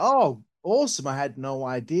being like, oh, awesome. I had no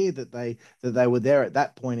idea that they were there at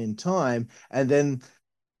that point in time. And then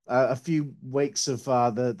a few weeks of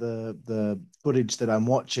the footage that I'm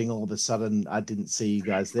watching, all of a sudden I didn't see you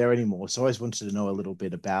guys there anymore. So I always wanted to know a little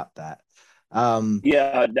bit about that.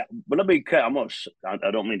 Yeah, but let me cut. I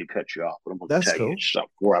don't mean to cut you off, but I'm going to tell you something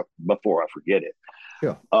before I forget it.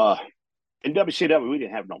 Sure. In WCW, we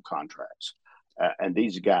didn't have no contracts, and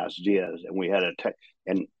these guys did, and we had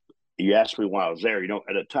and you asked me why I was there. At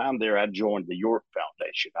the time there, I joined the York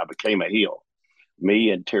Foundation. I became a heel. Me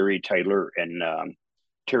and Terry Taylor and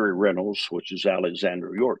Terry Reynolds, which is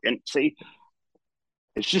Alexander York. And see,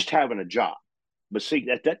 it's just having a job. But see,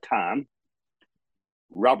 at that time,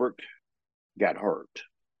 Robert got hurt.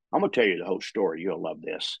 I'm going to tell you the whole story. You'll love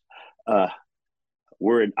this.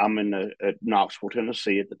 I'm in Knoxville,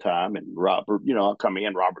 Tennessee at the time, and Robert, I come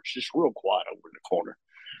in. Robert's just real quiet over in the corner.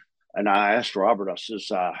 And I asked Robert, I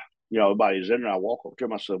says, everybody's in, and I walk up to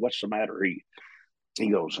him. I said, what's the matter? He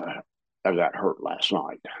goes, I got hurt last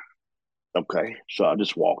night. Okay, so I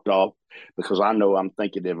just walked off because I know I'm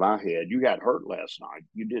thinking in my head, you got hurt last night.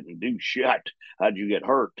 You didn't do shit. How'd you get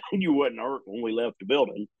hurt? You wasn't hurt when we left the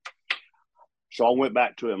building. So I went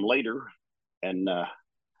back to him later, and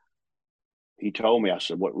he told me, I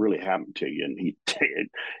said, what really happened to you? And he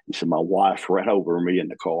said, my wife ran over me in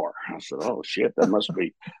the car. I said, oh, shit, that must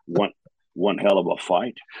be one hell of a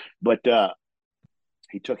fight. But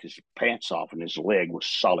he took his pants off, and his leg was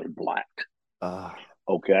solid black. Uh,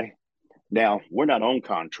 Okay. Now, we're not on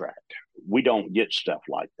contract. We don't get stuff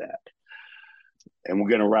like that. And we're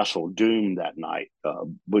going to wrestle Doom that night,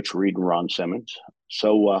 Butch Reed and Ron Simmons.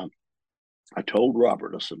 So I told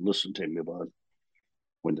Robert, I said, listen to me, bud.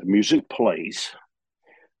 When the music plays,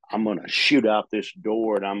 I'm going to shoot out this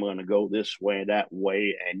door and I'm going to go this way and that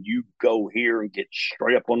way. And you go here and get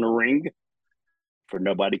straight up on the ring for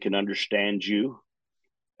nobody can understand you.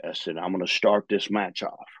 I said, I'm going to start this match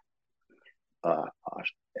off. Uh,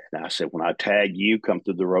 and I said, when I tag you, come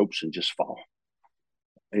through the ropes and just fall.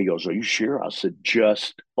 And he goes, are you sure? I said,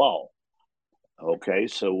 just fall. Okay,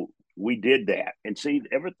 so we did that. And see,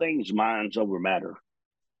 everything's minds over matter.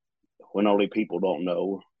 When only people don't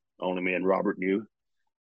know, only me and Robert knew.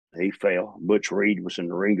 He fell. Butch Reed was in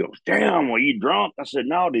the ring, goes, damn, were you drunk? I said,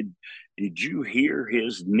 no, did you hear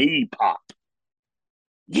his knee pop?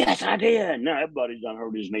 Yes, I did. Now everybody's done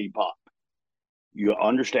heard his knee pop. You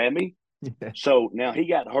understand me? yeah. So now he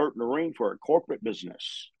got hurt in the ring for a corporate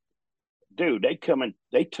business. Dude, they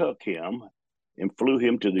took him and flew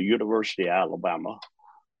him to the University of Alabama,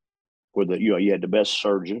 where you had the best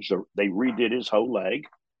surgeons. They redid his whole leg.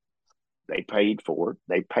 They paid for it.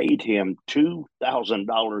 They paid him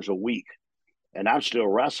 $2,000 a week, and I'm still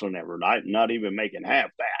wrestling every night, not even making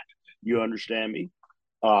half that. You understand me?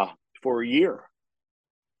 For a year.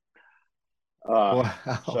 Wow.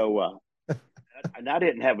 So, and I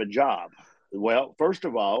didn't have a job. Well, first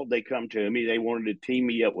of all, they come to me. They wanted to team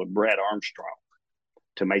me up with Brad Armstrong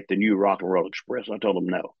to make the new Rock and Roll Express. I told them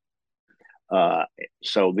no.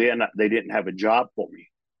 So then they didn't have a job for me.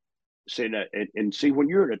 See, and see, when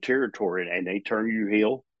you're in a territory and they turn you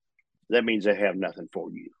heel, that means they have nothing for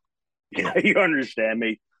you. You understand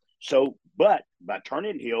me? So, but by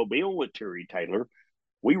turning heel, being with Terry Taylor,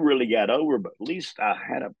 we really got over, but at least I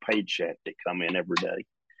had a paycheck to come in every day.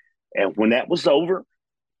 And when that was over,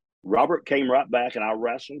 Robert came right back and I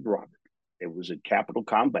wrestled Robert. It was at Capital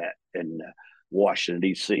Combat in Washington,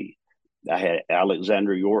 D.C. I had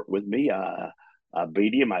Alexander York with me. I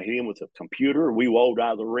beat him. I hit him with a computer. We rolled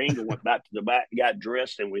out of the ring and went back to the back, got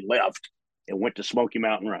dressed, and we left and went to Smoky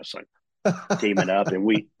Mountain Wrestling, teaming up, and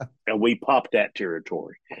we popped that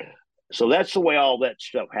territory. So that's the way all that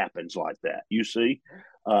stuff happens like that, you see.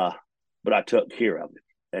 But I took care of it,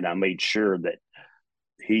 and I made sure that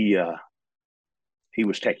he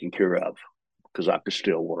was taken care of because I could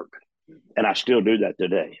still work, and I still do that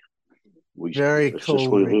today. Very it's cool. just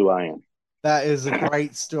who I am. That is a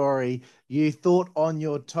great story. You thought on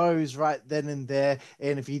your toes right then and there.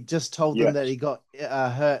 And if you just told them that he got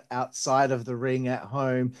hurt outside of the ring at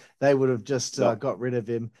home, they would have just got rid of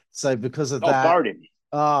him. So because of that, fired him.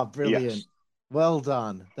 Oh, brilliant. Yes. Well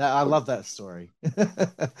done. I love that story.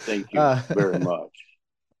 Thank you very much.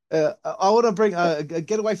 I want to bring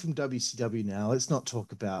get away from WCW now. Let's not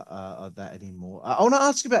talk about that anymore. I want to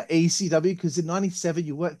ask about ECW because in '97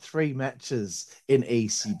 you worked 3 matches in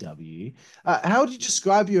ECW. How would you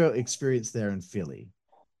describe your experience there in Philly?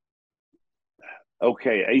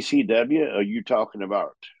 Okay, ACW. Are you talking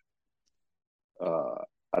about?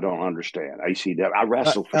 I don't understand ACW. I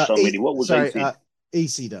wrestled for so many. What was ACW?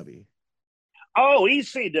 ECW. Oh,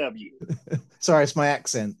 ECW. Sorry, it's my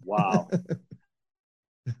accent. Wow.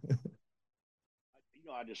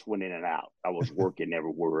 I just went in and out. I was working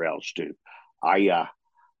everywhere else too.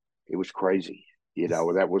 It was crazy.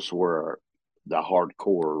 That was where the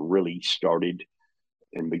hardcore really started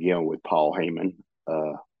and began with Paul Heyman.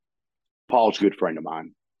 Paul's a good friend of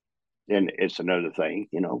mine. And it's another thing,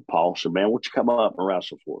 Paul said, man, won't you come up and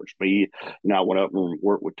wrestle for us? I went up and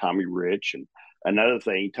worked with Tommy Rich. And another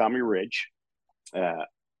thing, Tommy Rich,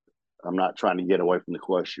 I'm not trying to get away from the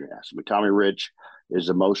question you asked, but Tommy Rich is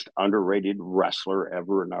the most underrated wrestler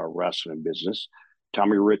ever in our wrestling business.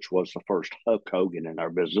 Tommy Rich was the first Hulk Hogan in our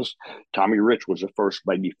business. Tommy Rich was the first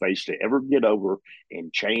baby face to ever get over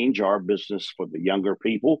and change our business for the younger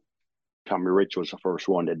people. Tommy Rich was the first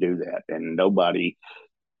one to do that. And nobody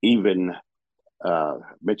even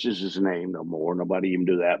mentions his name no more. Nobody even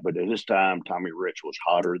do that. But at this time, Tommy Rich was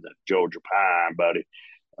hotter than Georgia Pine, buddy,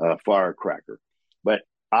 firecracker. But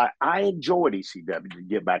I enjoyed ECW, to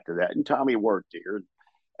get back to that. And Tommy worked there.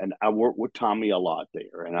 And I worked with Tommy a lot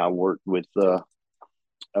there. And I worked with,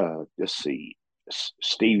 let's see,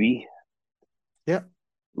 Stevie. Yep.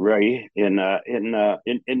 Ray. And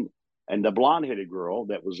the blonde-headed girl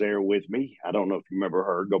that was there with me. I don't know if you remember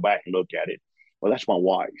her. Go back and look at it. Well, that's my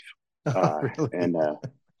wife. Really? And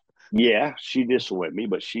yeah, she just with me,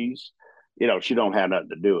 but she's, she don't have nothing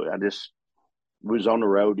to do with it. I just was on the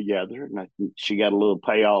road together, and she got a little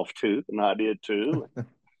payoff too, and I did too,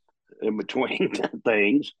 in between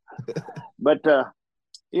things. But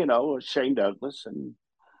Shane Douglas and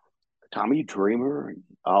Tommy Dreamer, and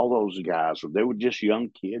all those guys. They were just young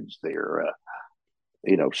kids there.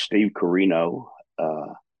 Steve Carino,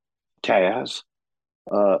 Taz,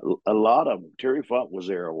 a lot of them. Terry Funk was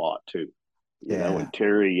there a lot too. And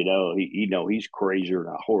Terry, he's crazier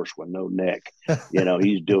than a horse with no neck.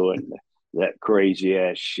 He's doing that crazy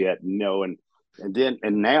ass shit. And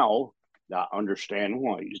now I understand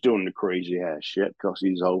why he's doing the crazy ass shit, because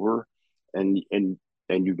he's over, and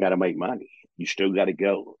you got to make money. You still got to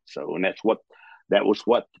go. So, and that was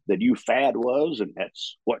what the new fad was, and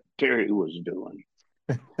that's what Terry was doing.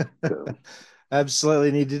 So. Absolutely,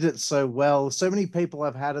 and he did it so well. So many people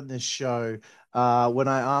I've had in this show, when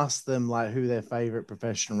I ask them like who their favorite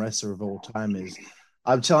professional wrestler of all time is,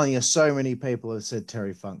 I'm telling you, so many people have said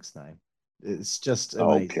Terry Funk's name. It's just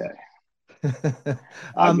amazing. Okay.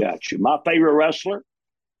 I got you. My favorite wrestler?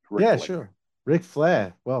 Ric Flair. Sure. Ric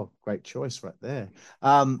Flair. Well, great choice right there.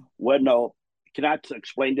 Well, no. Can I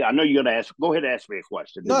explain that? I know you're going to ask. Go ahead and ask me a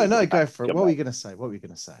question. No, go for it. What were you going to say?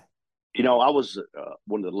 I was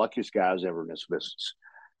one of the luckiest guys ever in this business.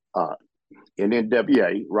 In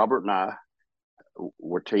NWA, Robert and I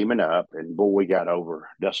were teaming up, and boy, we got over.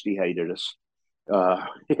 Dusty hated us,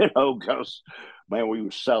 because, man, we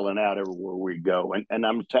were selling out everywhere we go. And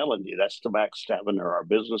I'm telling you, that's the backstabbing of our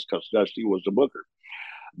business, because Dusty was the booker.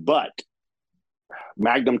 But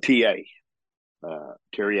Magnum TA,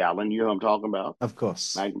 Terry Allen, you know who I'm talking about? Of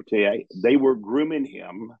course. Magnum TA, they were grooming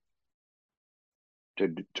him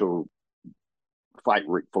to fight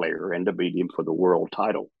Ric Flair and to beat him for the world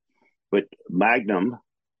title. But Magnum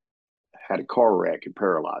had a car wreck and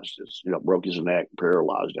paralyzed us, broke his neck,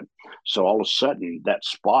 paralyzed him. So all of a sudden, that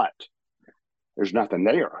spot, there's nothing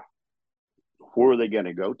there. Where are they going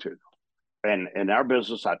to go to? And in our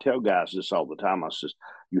business, I tell guys this all the time. I says,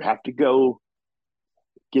 you have to go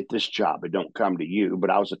get this job. It don't come to you. But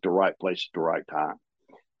I was at the right place at the right time.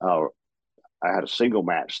 I had a single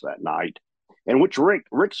match that night, and which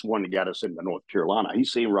Rick's one that got us into North Carolina.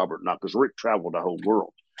 He's seen Robert not, because Rick traveled the whole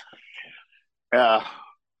world.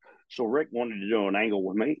 So Rick wanted to do an angle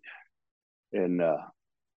with me, and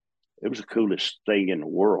it was the coolest thing in the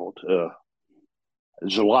world.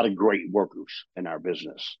 There's a lot of great workers in our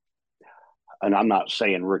business, and I'm not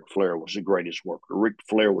saying Ric Flair was the greatest worker. Ric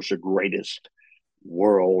Flair was the greatest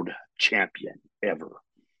world champion ever,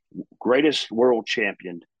 greatest world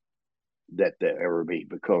champion that there ever be,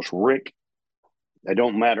 because Rick, it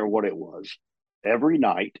don't matter what it was, every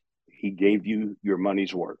night he gave you your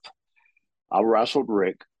money's worth. I wrestled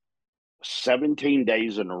Rick 17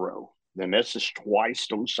 days in a row. Then this is twice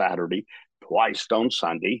on Saturday, twice on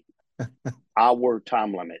Sunday. Hour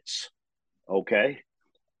time limits. Okay.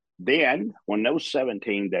 Then when those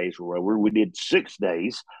 17 days were over, we did 6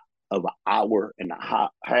 days of an hour and a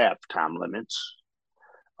half time limits.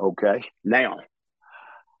 Okay. Now,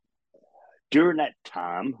 during that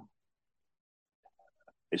time,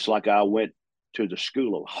 it's like I went to the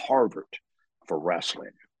school of Harvard for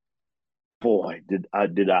wrestling. Boy, did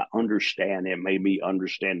I understand. It made me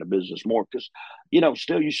understand the business more, because,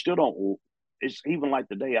 you still don't. It's even like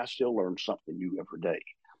today, I still learn something new every day.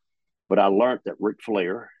 But I learned that Ric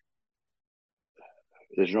Flair,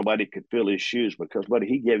 there's nobody could fill his shoes, because, buddy,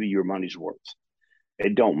 he gave you your money's worth.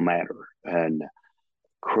 It don't matter. And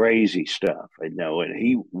crazy stuff, and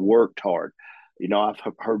he worked hard. I've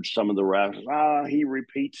heard some of the wrestlers, he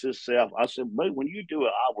repeats himself. I said, but when you do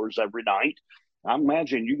hours every night, I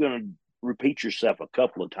imagine you're going to repeat yourself a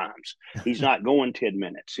couple of times. He's not going 10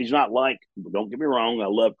 minutes. He's not like, don't get me wrong, I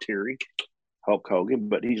love Terry, Hulk Hogan,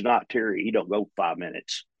 but he's not Terry. He don't go 5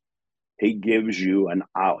 minutes. He gives you an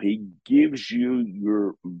hour. He gives you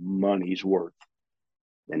your money's worth.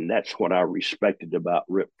 And that's what I respected about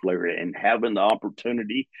Ric Flair, and having the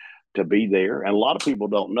opportunity to be there. And a lot of people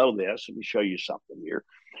don't know this. Let me show you something here.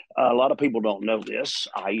 A lot of people don't know this.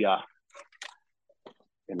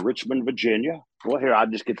 In Richmond, Virginia. Well, here, I'll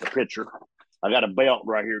just get the picture. I got a belt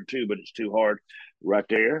right here too, but it's too hard. Right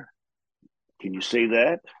there. Can you see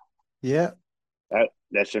that? Yeah.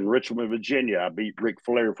 That's in Richmond, Virginia. I beat Ric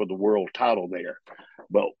Flair for the world title there.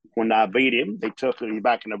 But when I beat him, they took me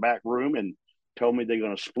back in the back room and told me they're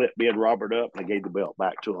going to split me and Robert up, and I gave the belt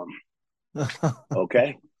back to him.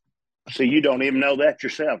 Okay. So you don't even know that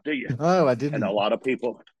yourself, do you? Oh, I didn't. And a lot of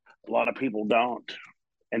people don't.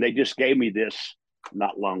 And they just gave me this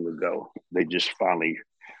not long ago. They just finally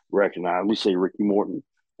recognized. We say Ricky Morton,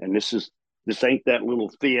 and this ain't that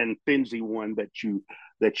little finsy one that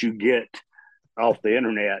you get off the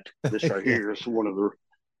internet. This right here is one of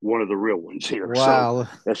the real ones here. Wow.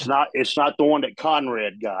 So it's not the one that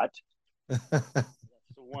Conrad got. That's the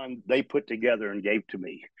one they put together and gave to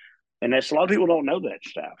me. And that's, a lot of people don't know that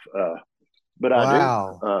stuff. but I do.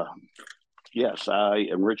 Wow. Yes, I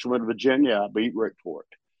in Richmond, Virginia. I beat Rick for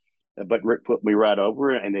it, but Rick put me right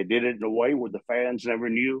over, and they did it in a way where the fans never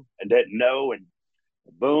knew and didn't know, and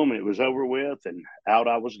boom, it was over with, and out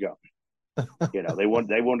I was gone. They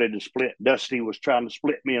wanted to split. Dusty was trying to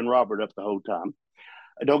split me and Robert up the whole time.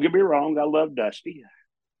 Don't get me wrong, I love Dusty,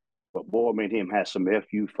 but boy, me and him had some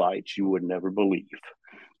fu fights you would never believe.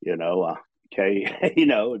 Okay,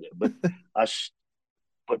 but I,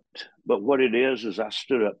 but what it is I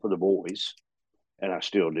stood up for the boys, and I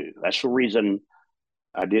still do. That's the reason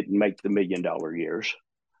I didn't make the $1 million years,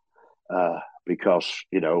 because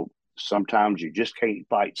sometimes you just can't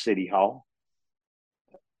fight City Hall.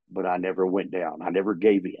 But I never went down. I never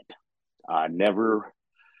gave in. I never,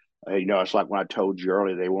 it's like when I told you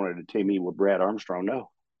earlier they wanted to team me with Brad Armstrong. No,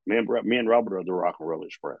 me and Robert are the Rock and Roll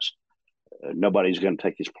Express. Nobody's going to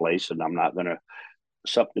take his place, and I'm not going to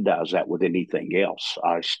subsidize that with anything else.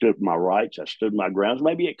 I stood my rights. I stood my grounds.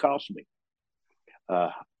 Maybe it cost me.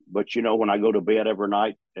 But when I go to bed every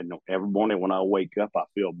night and every morning when I wake up, I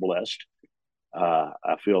feel blessed.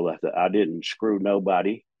 I feel that I didn't screw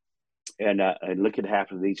nobody. And look at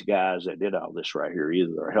half of these guys that did all this right here.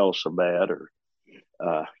 Either they're hell so bad or,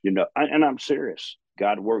 and I'm serious.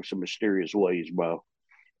 God works in mysterious ways, Bo,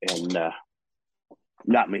 and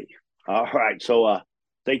not me. All right. So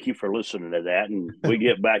thank you for listening to that. And we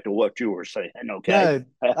get back to what you were saying. Okay.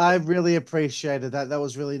 No, I really appreciated that. That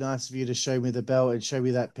was really nice of you to show me the belt and show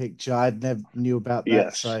me that picture. I never knew about that.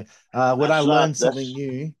 Yes. So when I learn something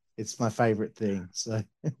new, it's my favorite thing. So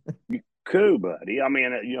cool, buddy. I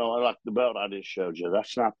mean, like the belt I just showed you.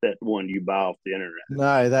 That's not that one you buy off the internet.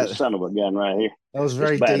 No, the son of a gun right here. That was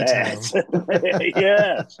very detailed.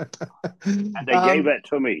 Yes. And they gave that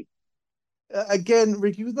to me. Again,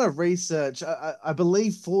 Ricky, with my research, I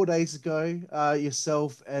believe 4 days ago,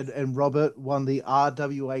 yourself and Robert won the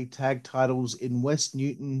RWA tag titles in West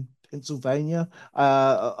Newton, Pennsylvania,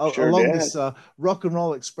 along this Rock and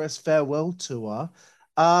Roll Express farewell tour.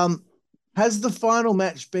 Has the final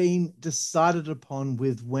match been decided upon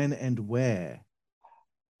with when and where?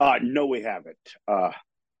 No, we haven't.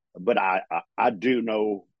 But I do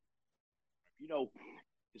know,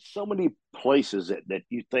 so many places that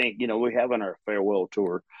you think, we have in our farewell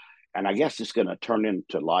tour, and I guess it's going to turn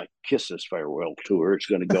into like Kiss's farewell tour. It's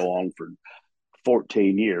going to go on for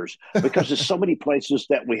 14 years because there's so many places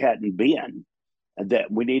that we hadn't been and that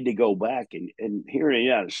we need to go back. And here in the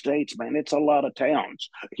United States, man, it's a lot of towns,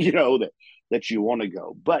 that you want to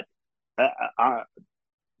go. But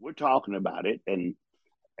we're talking about it, and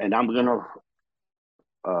I'm going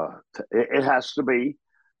to, it has to be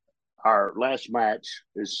our last match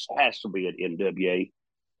has to be at NWA,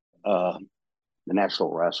 the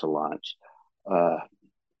National Wrestling Alliance.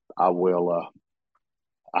 I will.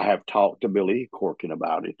 I have talked to Billy Corgan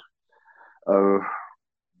about it,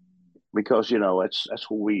 because that's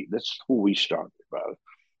who we started, bro.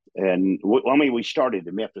 And we started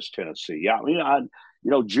in Memphis, Tennessee. I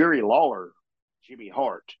mean, Jerry Lawler, Jimmy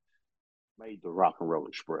Hart made the Rock and Roll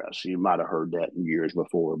Express. You might have heard that in years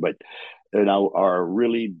before, but our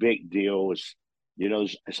really big deal is,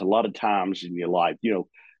 it's a lot of times in your life,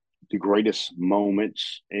 the greatest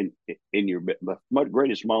moments in your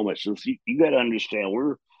greatest moments. You got to understand,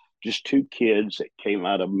 we're just two kids that came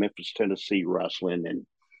out of Memphis, Tennessee wrestling,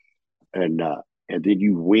 and then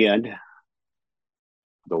you win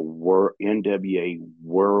the NWA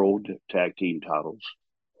World Tag Team titles.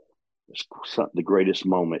 It's the greatest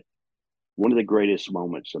moment. One of the greatest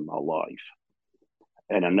moments in my life.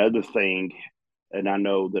 And another thing, and I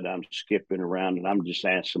know that I'm skipping around and I'm just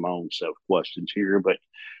asking my own self questions here, but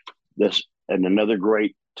this, and another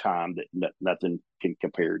great time that nothing can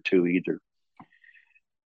compare to either,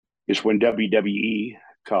 is when WWE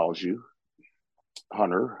calls you,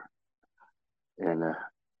 Hunter, and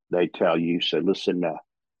they tell you, say, listen,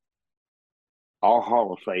 our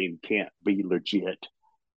Hall of Fame can't be legit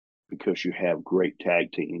because you have great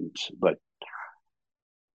tag teams, but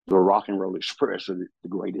the Rock and Roll Express are the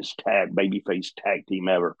greatest babyface tag team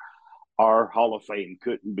ever. Our Hall of Fame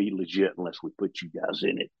couldn't be legit unless we put you guys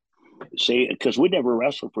in it. See, because we never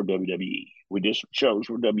wrestled for WWE. We just chose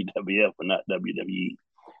for WWF and not WWE.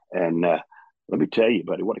 And let me tell you,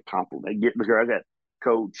 buddy, what a compliment. I got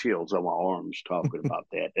cold chills on my arms talking about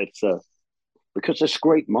that. It's because it's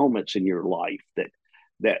great moments in your life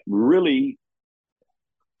that really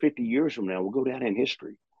 50 years from now will go down in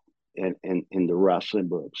history and in the wrestling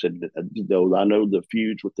books. And though I know the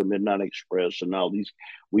feuds with the Midnight Express and all these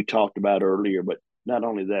we talked about earlier, but not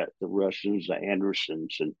only that, the Russians, the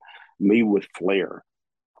Andersons, and me with Flair.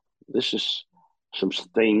 This is some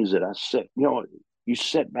things that I said, you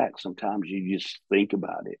sit back sometimes, you just think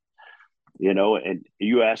about it. And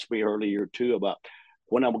you asked me earlier too about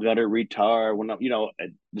when I'm going to retire. When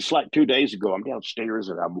it's like 2 days ago, I'm downstairs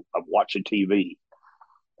and I'm watching TV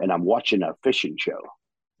and I'm watching a fishing show.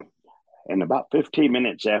 And about 15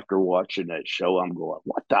 minutes after watching that show, I'm going,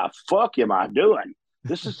 what the fuck am I doing?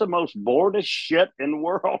 This is the most boredest shit in the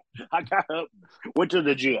world. I got up, went to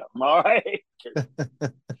the gym. All right.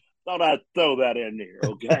 Thought I'd throw that in there.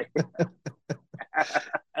 Okay.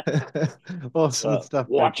 Awesome stuff.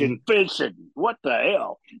 Watching fishing. What the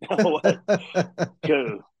hell?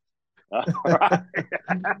 Cool. Right.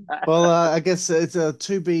 Well, I guess it's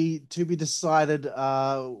to be decided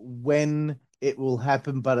when it will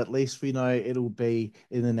happen, but at least we know it'll be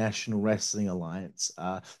in the National Wrestling Alliance.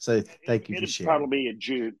 So thank you for sharing. Probably in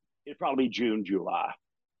June. It'll probably be June, July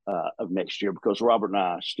of next year, because Robert and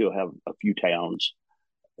I still have a few towns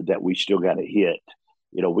that we still got to hit.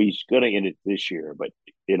 We're going to end it this year, but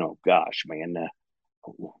gosh, man,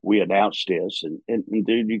 we announced this, and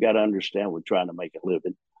dude, you got to understand, we're trying to make a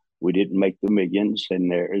living. We didn't make the millions,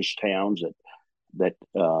 and there's towns that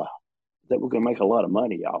we're going to make a lot of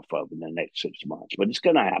money off of in the next 6 months. But it's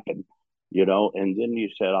going to happen, And then you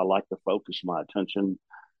said I like to focus my attention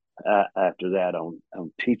after that on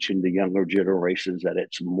teaching the younger generations that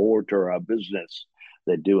it's more to our business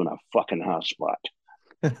than doing a fucking hot spot.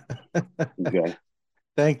 Okay.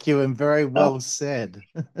 Thank you, and very well said.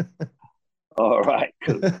 All right,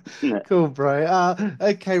 cool. Cool, bro.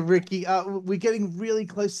 Okay, Ricky, we're getting really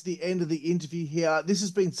close to the end of the interview here. This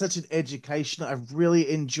has been such an education. I've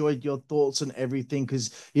really enjoyed your thoughts on everything,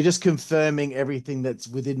 because you're just confirming everything that's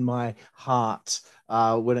within my heart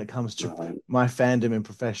when it comes to my fandom in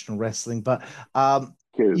professional wrestling. But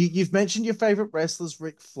you've mentioned your favorite wrestlers,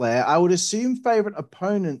 Ric Flair. I would assume favorite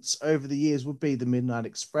opponents over the years would be the Midnight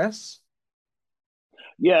Express.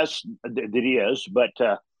 Yes, that he is, but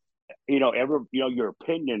your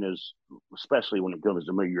opinion is, especially when it comes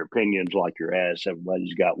to me, your opinion's like your ass.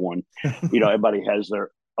 Everybody's got one. Everybody has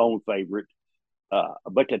their own favorite.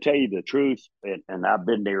 But to tell you the truth, and I've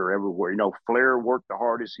been there everywhere. Flair worked the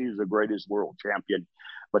hardest. He's the greatest world champion.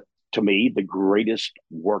 But to me, the greatest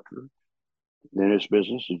worker in this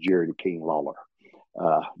business is Jerry the King Lawler.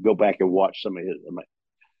 Go back and watch some of his.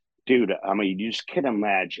 Dude, you just can't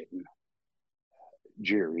imagine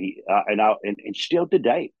Jerry, and still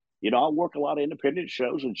today. I work a lot of independent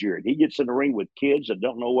shows with Jerry. He gets in the ring with kids that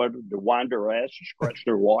don't know whether to wind their ass or scratch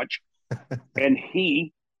their watch, and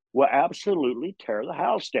he will absolutely tear the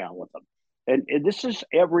house down with them. And this is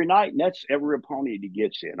every night, and that's every opponent he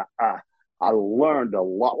gets in. I learned a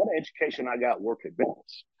lot. What education I got working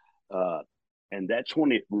business, and that's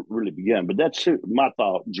when it really began. But that's my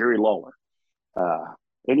thought, Jerry Lawler,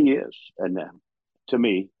 and he is, and to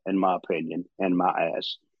me, in my opinion, and my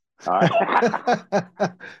ass. All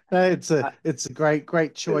right. It's a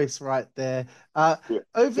great choice right there.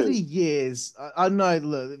 Over the years, I know,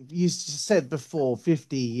 look, you said before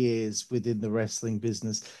 50 years within the wrestling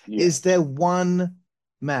business. Yeah. Is there one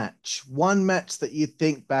match that you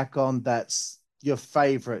think back on that's your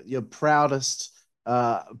favorite, your proudest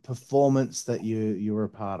performance that you were a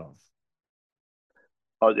part of?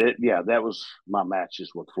 Oh, that was my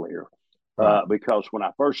matches with Flair. Right. Because when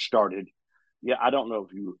I first started, I don't know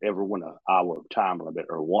if you ever won an hour time limit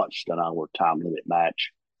or watched an hour time limit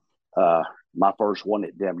match. My first one,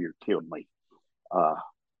 it damn near killed me.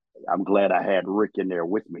 I'm glad I had Rick in there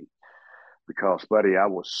with me, because, buddy, I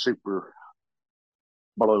was super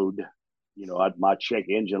blowed. My check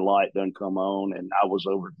engine light done come on, and I was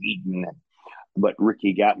overheating. But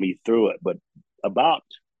Ricky got me through it. But about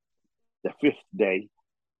the fifth day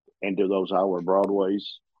into those hour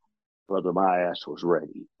Broadways, brother, my ass was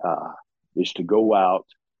ready. Is to go out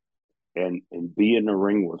and be in the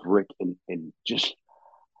ring with Rick and just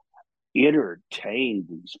entertain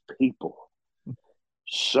these people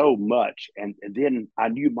so much. And then I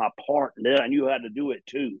knew my part, and then I knew how to do it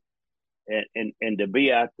too. And to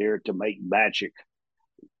be out there to make magic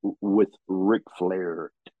with Ric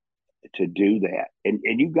Flair, to do that. And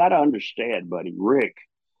you got to understand, buddy, Rick,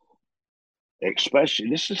 especially,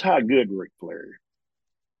 this is how good Ric Flair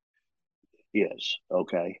is,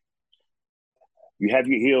 okay? You have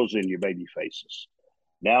your heels and your baby faces.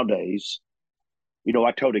 Nowadays,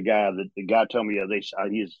 I told the guy told me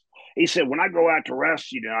he said, when I go out to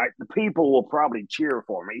wrestle tonight, the people will probably cheer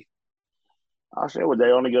for me. I said, well,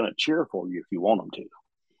 they're only going to cheer for you if you want them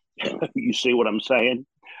to. You see what I'm saying?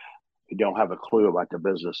 You don't have a clue about the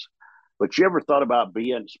business. But you ever thought about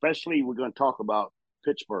being, especially we're going to talk about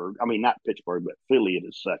Pittsburgh. I mean, not Pittsburgh, but Philly in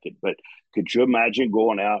a second. But could you imagine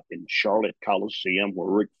going out in Charlotte Coliseum where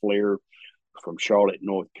Ric Flair from Charlotte,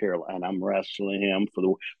 North Carolina. I'm wrestling him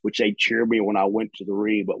which they cheered me when I went to the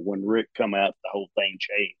ring, but when Rick come out, the whole thing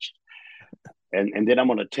changed. And then I'm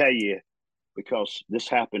going to tell you, because this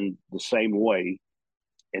happened the same way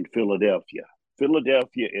in Philadelphia.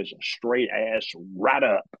 Philadelphia is a straight ass, right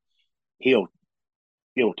up hill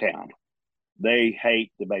town. They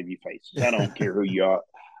hate the baby faces. I don't care who you are.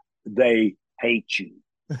 They hate you.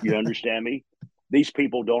 You understand me? These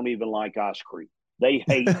people don't even like ice cream. They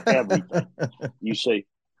hate everything. You see.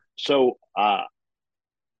 So I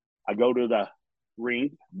go to the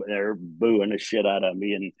ring. They're booing the shit out of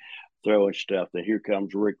me and throwing stuff. And here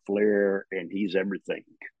comes Ric Flair, and he's everything.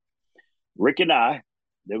 Rick and I,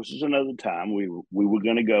 this was another time we were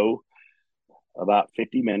going to go about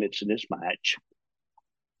 50 minutes in this match.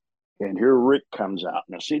 And here Rick comes out.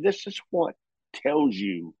 Now, see, this is what tells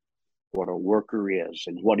you what a worker is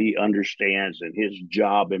and what he understands and his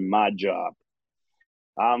job and my job.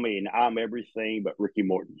 I mean, I'm everything but Ricky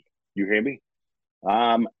Morton. You hear me?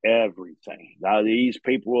 I'm everything. Now, these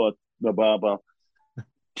people are the Bubba.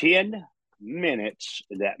 10 minutes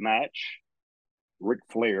in that match, Ric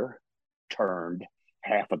Flair turned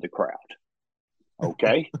half of the crowd.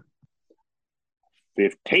 Okay?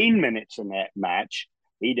 15 minutes in that match,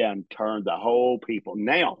 he done turned the whole people.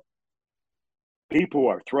 Now, people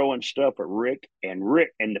are throwing stuff at Rick, and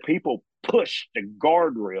the people push the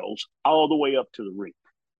guardrails all the way up to the ring.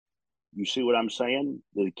 You see what I'm saying?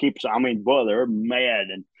 It keeps. I mean, boy, they're mad,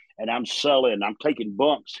 and I'm selling. I'm taking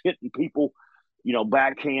bumps, hitting people,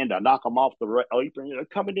 backhand. I knock them off the apron. They're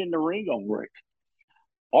coming in the ring on Rick.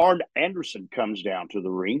 Arn Anderson comes down to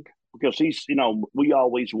the ring because he's, we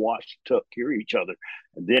always watch Tuck hear each other,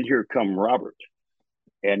 and then here come Robert,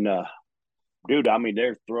 and dude, I mean,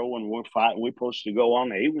 they're throwing, we're fighting, we're supposed to go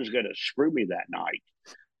on. He was going to screw me that night.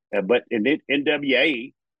 But in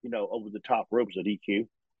NWA, over the top ropes at EQ,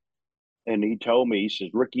 and he told me, he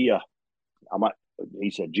says, Ricky,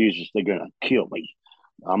 he said, Jesus, they're going to kill me.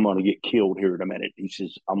 I'm going to get killed here in a minute. He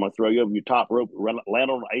says, I'm going to throw you over your top rope,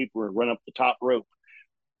 land on the apron, run up the top rope.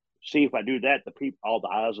 See if I do that, all the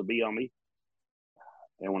eyes will be on me.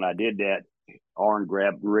 And when I did that, Arn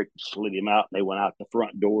grabbed Rick, slid him out, and they went out the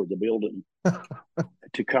front door of the building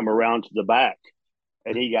to come around to the back.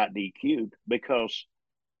 And he got DQ'd because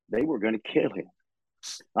they were going to kill him.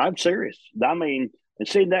 I'm serious. I mean, and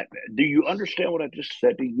seeing that, do you understand what I just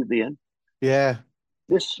said to you then? Yeah.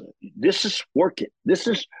 This is working. This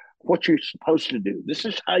is what you're supposed to do. This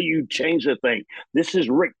is how you change the thing. This is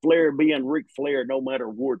Ric Flair being Ric Flair no matter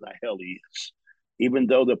where the hell he is. Even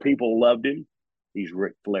though the people loved him, he's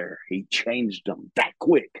Ric Flair. He changed them that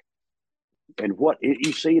quick. And what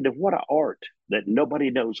you see, what an art that nobody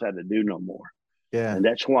knows how to do no more. Yeah. And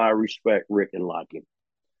that's why I respect Rick and like him.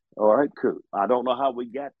 All right, cool. I don't know how we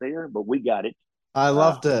got there, but we got it. I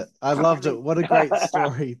loved it. I loved it. What a great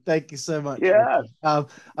story. Thank you so much. Yeah. Ricky.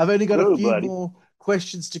 I've only got Cool, a few buddy. more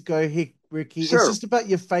questions to go here, Ricky. Sure. It's just about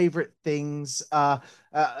your favorite things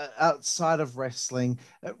outside of wrestling.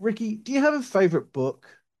 Ricky, do you have a favorite book?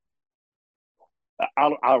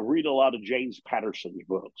 I read a lot of James Patterson's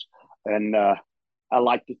books, and I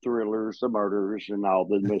like the thrillers, the murders, and all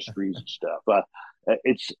the mysteries and stuff.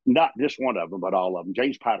 It's not just one of them, but all of them.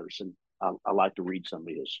 James Patterson, I like to read some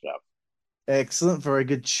of his stuff. Excellent. Very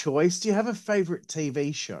good choice. Do you have a favorite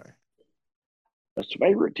TV show? A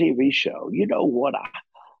favorite TV show? You know what?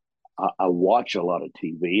 I watch a lot of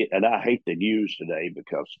TV, and I hate the news today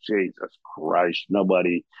because, Jesus Christ,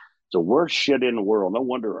 it's the worst shit in the world. No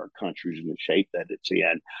wonder our country's in the shape that it's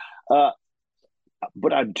in.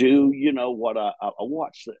 But I do, what I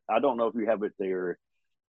watch. I don't know if you have it there,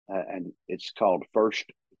 and it's called First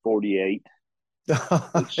 48.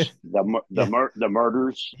 It's the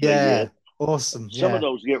murders. Yeah, awesome. Some of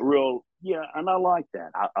those get real, and I like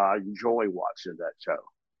that. I enjoy watching that show.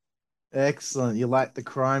 Excellent. You like the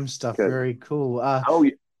crime stuff. Good. Very cool.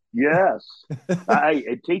 Yes.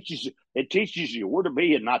 It teaches you where to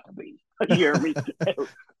be and not to be. You hear me?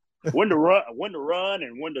 when to run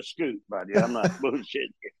and when to scoot, buddy. I'm not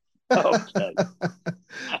bullshitting you.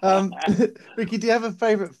 Okay. Ricky, do you have a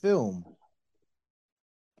favorite film?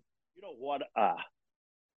 You know what? I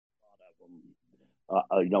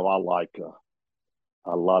like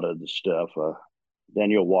a lot of the stuff.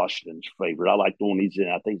 Daniel Washington's favorite. I like the one he's in.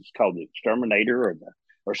 I think it's called The Exterminator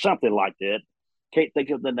or something like that. Can't think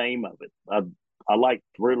of the name of it. I like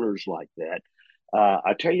thrillers like that.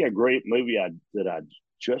 I tell you a great movie that I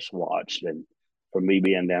just watched, and for me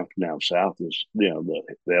being down south, is the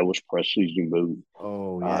Elvis Presley's new movie.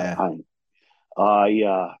 Oh yeah.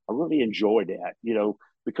 I really enjoyed that.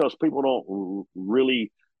 Because people don't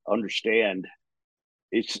really understand.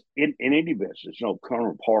 It's in any business.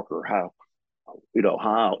 Colonel Parker, how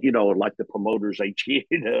how, like the promoters, they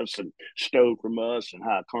cheated us and stole from us, and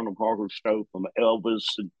how Colonel Parker stole from Elvis.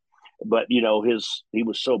 But, he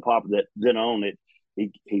was so popular that then on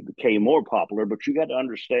he became more popular. But you got to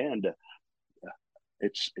understand,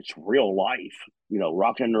 it's real life,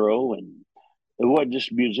 rock and roll, and it wasn't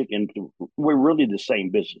just music. And we're really the same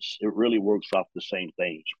business. It really works off the same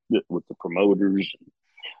things with the promoters and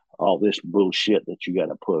all this bullshit that you got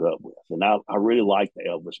to put up with. And I really like the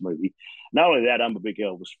Elvis movie. Not only that, I'm a big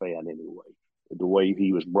Elvis fan anyway. The way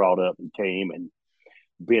he was brought up and came, and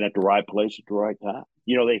being at the right place at the right time.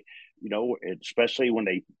 Especially when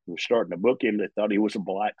they were starting to book him, they thought he was a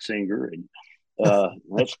black singer, and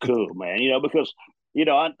that's cool, man. Because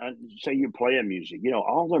I say you're playing music.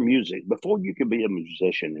 All their music. Before you can be a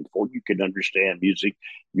musician and before you can understand music,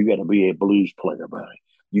 you got to be a blues player, buddy.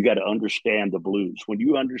 You got to understand the blues. When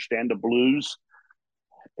you understand the blues,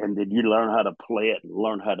 and then you learn how to play it and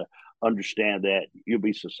learn how to understand that, you'll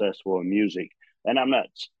be successful in music. And I'm not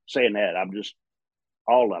saying that. I'm just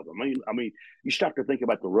all of them. I mean, you start to think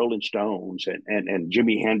about the Rolling Stones and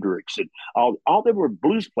Jimi Hendrix and all them were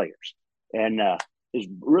blues players, and it's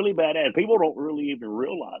really bad at. People don't really even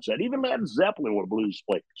realize that. Even Led Zeppelin were blues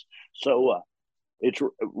players, so it's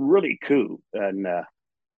really cool. And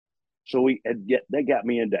so they got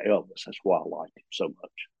me into Elvis. That's why I liked him so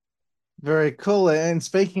much. Very cool. And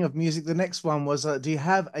speaking of music, the next one was: do you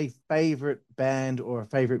have a favorite band or a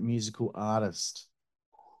favorite musical artist?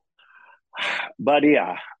 But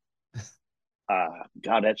yeah,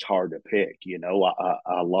 God, that's hard to pick.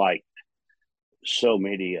 I like so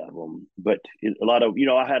many of them, but a lot of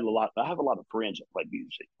I have a lot of friends that play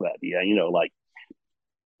music, but yeah, like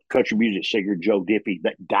country music singer Joe Diffie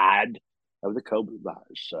that died of the COVID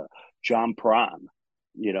virus. John Prime,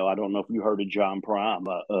 I don't know if you heard of John Prime,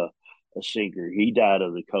 a singer. He died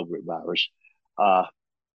of the COVID virus. I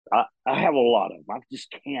have a lot of them. I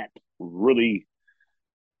just can't really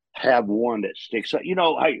have one that sticks up.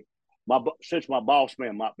 Hey, since my boss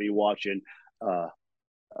man might be watching, I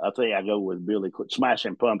think I go with Billy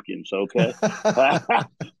Smashing Pumpkins. Okay,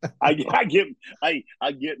 I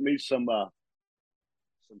get me some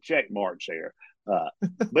check marks there.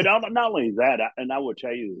 But not only that, and I will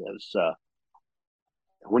tell you this: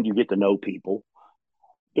 when you get to know people,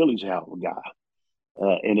 Billy's a hell of a guy,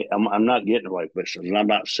 and I'm not getting away with this, and I'm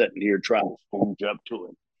not sitting here trying to spoon up to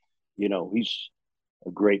him. He's a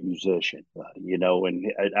great musician, and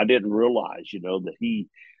I didn't realize, that he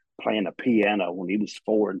playing a piano when he was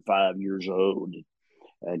 4 and 5 years old,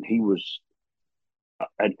 and he was,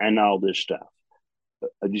 and all this stuff.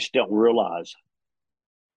 I just don't realize,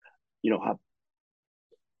 how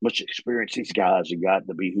much experience these guys have got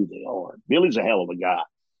to be who they are. Billy's a hell of a guy,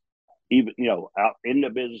 even, out in the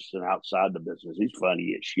business and outside the business. He's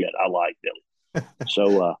funny as shit. I like Billy.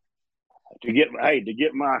 So, to get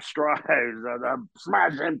my strides,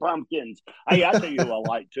 Smashing Pumpkins. Hey, I tell you who I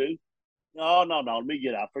like too. No. Let me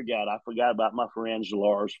I forgot about my friends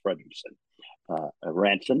Lars Frederiksen,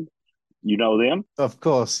 Ranson. You know them? Of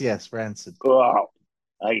course, yes, Rancid. Oh,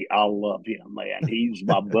 hey, I love him, man. He's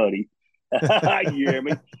my buddy. You hear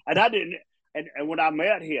me? And I didn't. And when I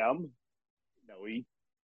met him, he's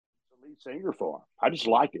the lead singer for him. I just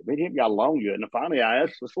liked it. Me and him got along good. And finally, I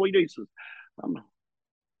asked the sweet, he says,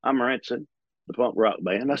 I'm Ranson, the punk rock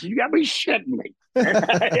band. I said, you got to be shitting me.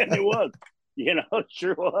 And it was, it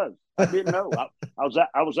sure was. I didn't know.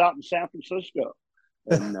 I was out in San Francisco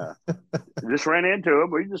and just ran into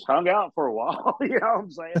him. We just hung out for a while. You know what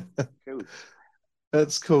I'm saying? Cool.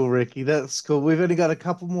 That's cool, Ricky. That's cool. We've only got a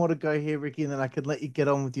couple more to go here, Ricky, and then I can let you get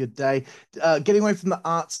on with your day. Getting away from the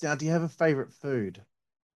arts now, do you have a favorite food?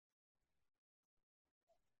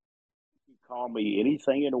 You call me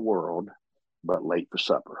anything in the world but late for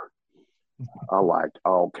supper. I liked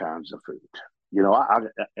all kinds of food.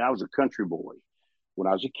 I was a country boy when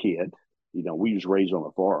I was a kid. We was raised on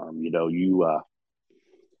a farm. You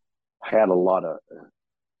had a lot of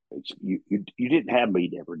you didn't have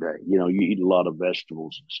meat every day. You eat a lot of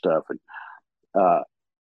vegetables and stuff. And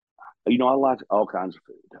I like all kinds of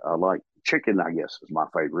food. I like chicken. I guess is my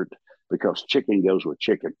favorite because chicken goes with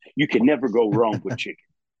chicken. You can never go wrong with chicken.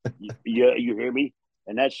 You hear me?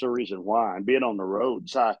 And that's the reason why. And being on the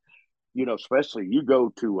roads, especially you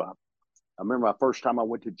go to. I remember my first time I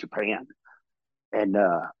went to Japan, and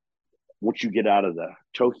once you get out of the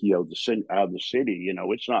Tokyo, out of the city,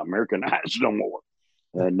 it's not Americanized no more.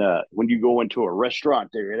 And when you go into a restaurant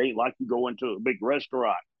there, it ain't like you go into a big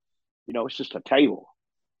restaurant. It's just a table.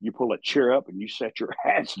 You pull a chair up and you set your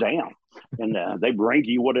hats down, and they bring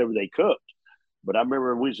you whatever they cooked. But I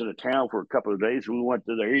remember we was in a town for a couple of days. We went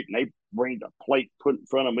to there eat, and they bring a plate put in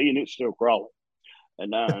front of me, and it's still crawling.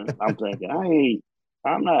 And I'm thinking,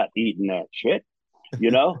 I'm not eating that shit, you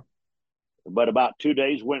know. But about 2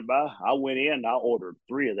 days went by. I went in and I ordered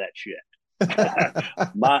 3 of that shit.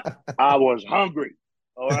 I was hungry.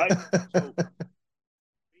 All right. So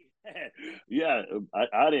yeah,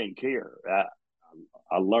 I didn't care.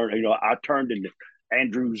 I learned, I turned into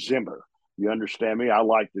Andrew Zimmer. You understand me? I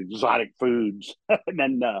like the exotic foods, and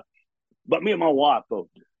then, but me and my wife both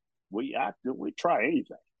we try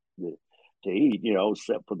anything to eat,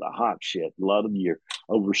 except for the hot shit. A lot of your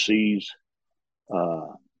overseas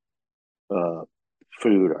uh, uh,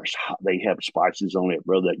 food or they have spices on it,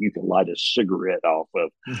 bro, that you can light a cigarette off of.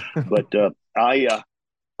 But I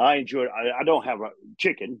enjoy it. I don't have a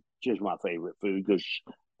chicken, which is my favorite food because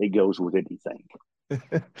it goes with anything.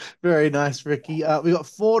 Very nice, Ricky. We got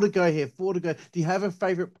 4 to go here. 4 to go. Do you have a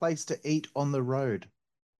favorite place to eat on the road?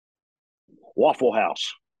 Waffle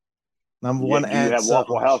House. Number one do you have answer.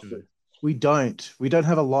 Waffle House? We don't. We don't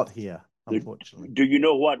have a lot here, unfortunately. Do you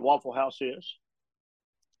know what Waffle House is?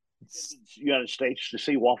 It's United States to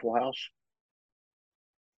see Waffle House.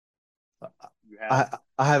 I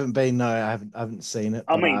haven't been. No, I haven't seen it.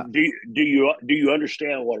 I mean, do you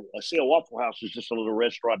understand what see a Waffle House is? Just a little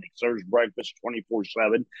restaurant that serves breakfast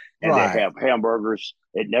 24/7, and right. They have hamburgers.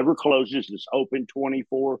 It never closes. It's open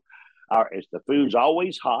 24. It's the food's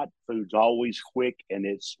always hot, food's always quick, and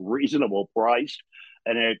it's reasonable priced.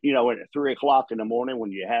 And at 3 o'clock in the morning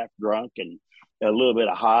when you're half drunk and a little bit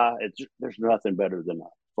of high, there's nothing better than a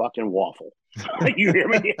fucking waffle. You hear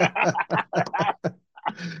me?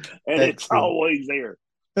 And it's always there.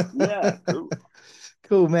 Yeah, cool.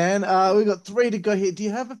 Cool, man. We got 3 to go here. Do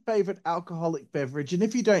you have a favorite alcoholic beverage? And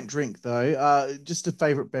if you don't drink, though, just a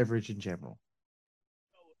favorite beverage in general.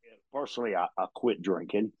 Personally, I quit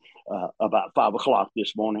drinking about 5 o'clock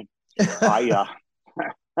this morning. My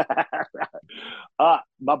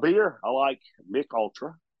beer, I like Mich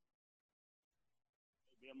Ultra.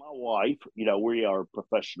 Me and my wife, we are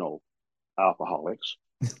professional alcoholics.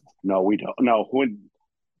 No, we don't. No, when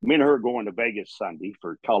me and her are going to Vegas Sunday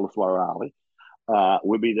for Cauliflower Alley,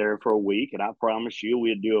 we'll be there for a week, and I promise you,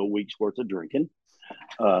 we'll do a week's worth of drinking.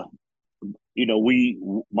 My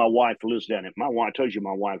wife lives down in I told you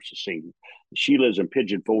my wife's a senior. She lives in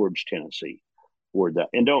Pigeon Forge, Tennessee. We're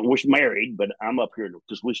married, but I'm up here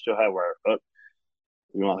because we still have I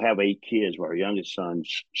have 8 kids. Our youngest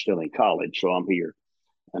son's still in college, so I'm here,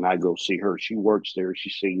 and I go see her. She works there. She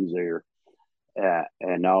sings there,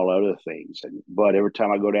 and all other things. But every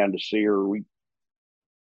time I go down to see her,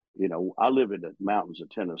 I live in the mountains of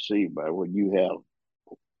Tennessee, but when you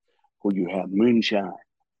have moonshine,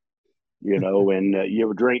 and you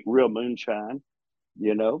ever drink real moonshine,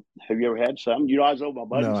 have you ever had some? I was over my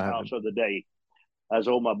buddy's house the other day. I was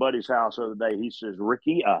over my buddy's house the other day. He says,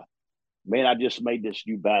 Ricky, man, I just made this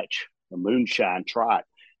new batch of moonshine. Try it.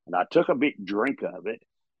 And I took a big drink of it,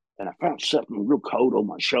 and I found something real cold on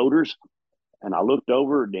my shoulders. And I looked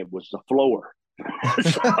over, and it was the floor.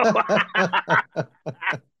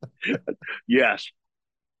 Yes.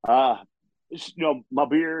 My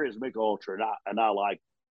beer is Mich Ultra, and I like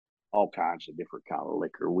all kinds of different kind of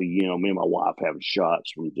liquor. Me and my wife have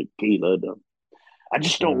shots from tequila. I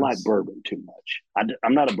just don't like bourbon too much.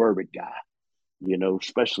 I'm not a bourbon guy,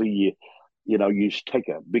 especially you take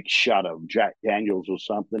a big shot of Jack Daniels or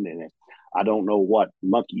something, and I don't know what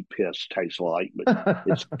monkey piss tastes like, but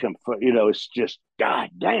it's just,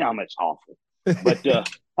 god damn, it's awful. But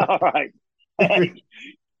all right.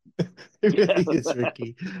 It really is,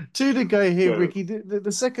 Ricky. 2 to go here, Ricky.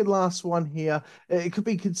 The second last one here, it could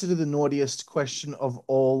be considered the naughtiest question of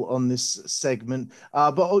all on this segment,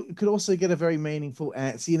 but it could also get a very meaningful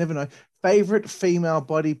answer. You never know. Favorite female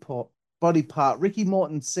body part. Ricky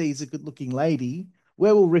Morton sees a good-looking lady.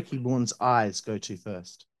 Where will Ricky Morton's eyes go to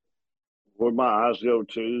first? Where my eyes go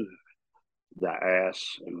to, the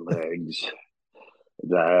ass and legs.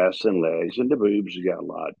 The ass and legs and the boobs got a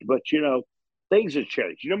lot. But, things have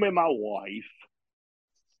changed. Me and my wife,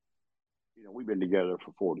 we've been together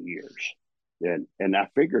for 40 years. And I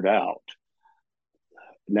figured out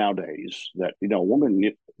nowadays that,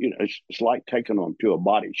 woman, it's like taking them to a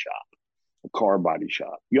body shop, a car body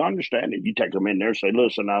shop. You understand it. You take them in there and say,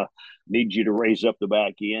 listen, I need you to raise up the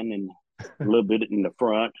back end and a little bit in the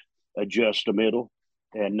front, adjust the middle,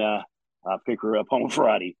 and I'll pick her up on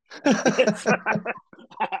Friday.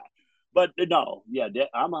 But no, yeah,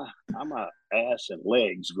 I'm a ass and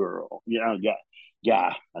legs girl.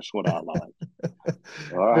 Guy. That's what I like.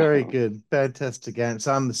 Right. Very good, fantastic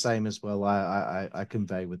answer. I'm the same as well. I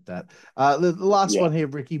convey with that. The last one here,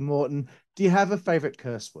 Ricky Morton. Do you have a favorite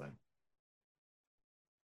curse word?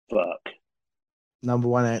 Fuck. Number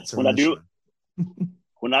one answer. When I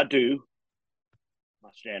do,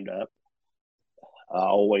 stand up. I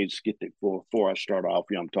always get the before I start off.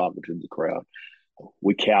 I'm talking to the crowd.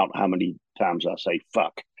 We count how many times I say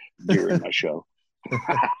 "fuck" during my show.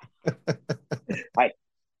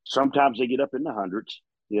 Sometimes they get up in the hundreds.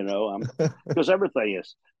 Because everything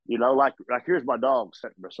is, like here's my dog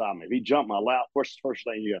sitting beside me. If he jumped my lap, what's the first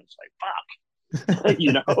thing you're gonna say?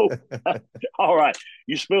 Fuck. All right,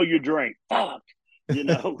 you spill your drink. Fuck. And You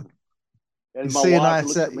my see a wife nice,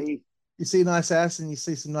 looks at me. you see a nice ass and you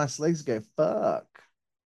see some nice legs, go fuck,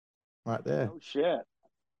 right there. Oh shit.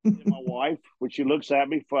 And my wife, when she looks at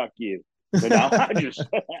me, fuck you. I just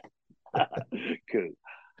cool.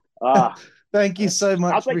 Thank you so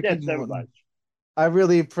much, I think Ricky that's Morton. everybody. I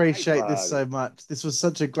really appreciate this buddy. so much. This was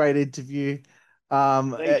such a great interview.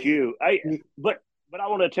 Thank you. But I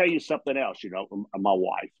want to tell you something else. My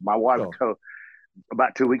wife, Sure.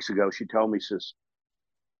 about 2 weeks ago, she told me, says,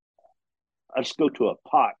 let's go to a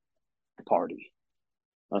pot party.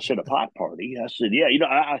 I said, a pot party? I said, yeah,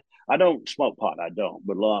 I don't smoke pot. I don't,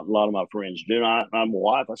 but a lot of my friends do. I'm a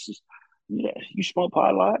wife. I says, yeah, you smoke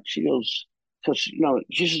pot a lot? She goes, because,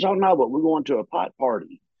 she says, oh, no, but we're going to a pot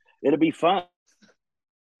party. It'll be fun.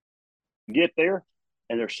 Get there,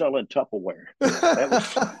 and they're selling Tupperware. That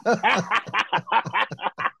was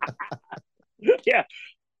yeah,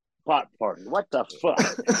 pot party. What the fuck?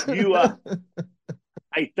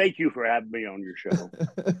 Hey, thank you for having me on your show.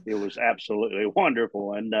 It was absolutely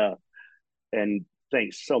wonderful, and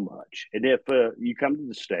thanks so much. And if you come to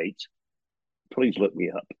the States, please look me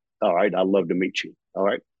up. All right, I'd love to meet you. All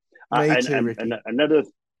right. Me too, Ricky. And another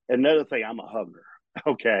thing, I'm a hugger.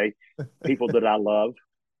 Okay, people that I love,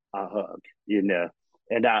 I hug. And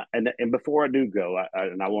before I do go,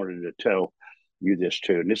 I wanted to tell you this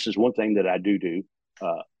too. And this is one thing that I do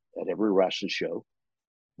at every wrestling show.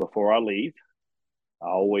 Before I leave, I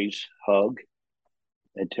always hug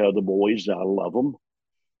and tell the boys that I love them,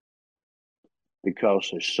 because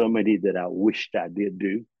there's so many that I wished I did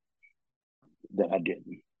do that I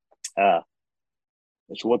didn't.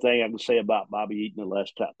 It's one thing I can say about Bobby Eaton the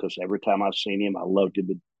last time, because every time I've seen him, I loved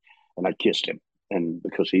him and I kissed him, and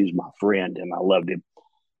because he's my friend and I loved him.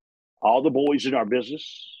 All the boys in our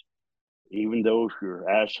business, even though if you're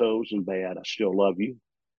assholes and bad, I still love you.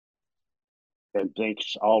 And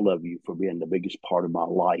thanks all of you for being the biggest part of my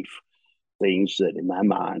life. Things that in my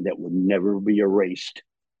mind that would never be erased,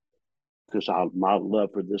 because my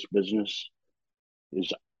love for this business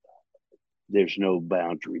is, there's no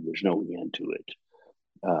boundary, there's no end to it.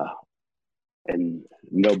 And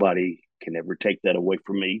nobody can ever take that away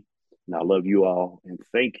from me. And I love you all. And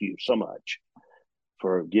thank you so much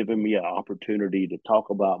for giving me an opportunity to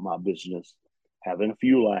talk about my business, having a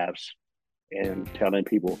few laughs, and telling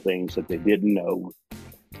people things that they didn't know.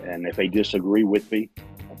 And if they disagree with me,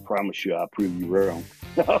 I promise you, I'll prove you wrong.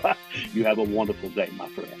 You have a wonderful day, my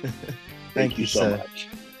friend. Thank you so much.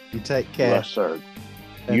 You take care. Yes, sir.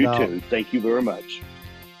 You too. Thank you very much.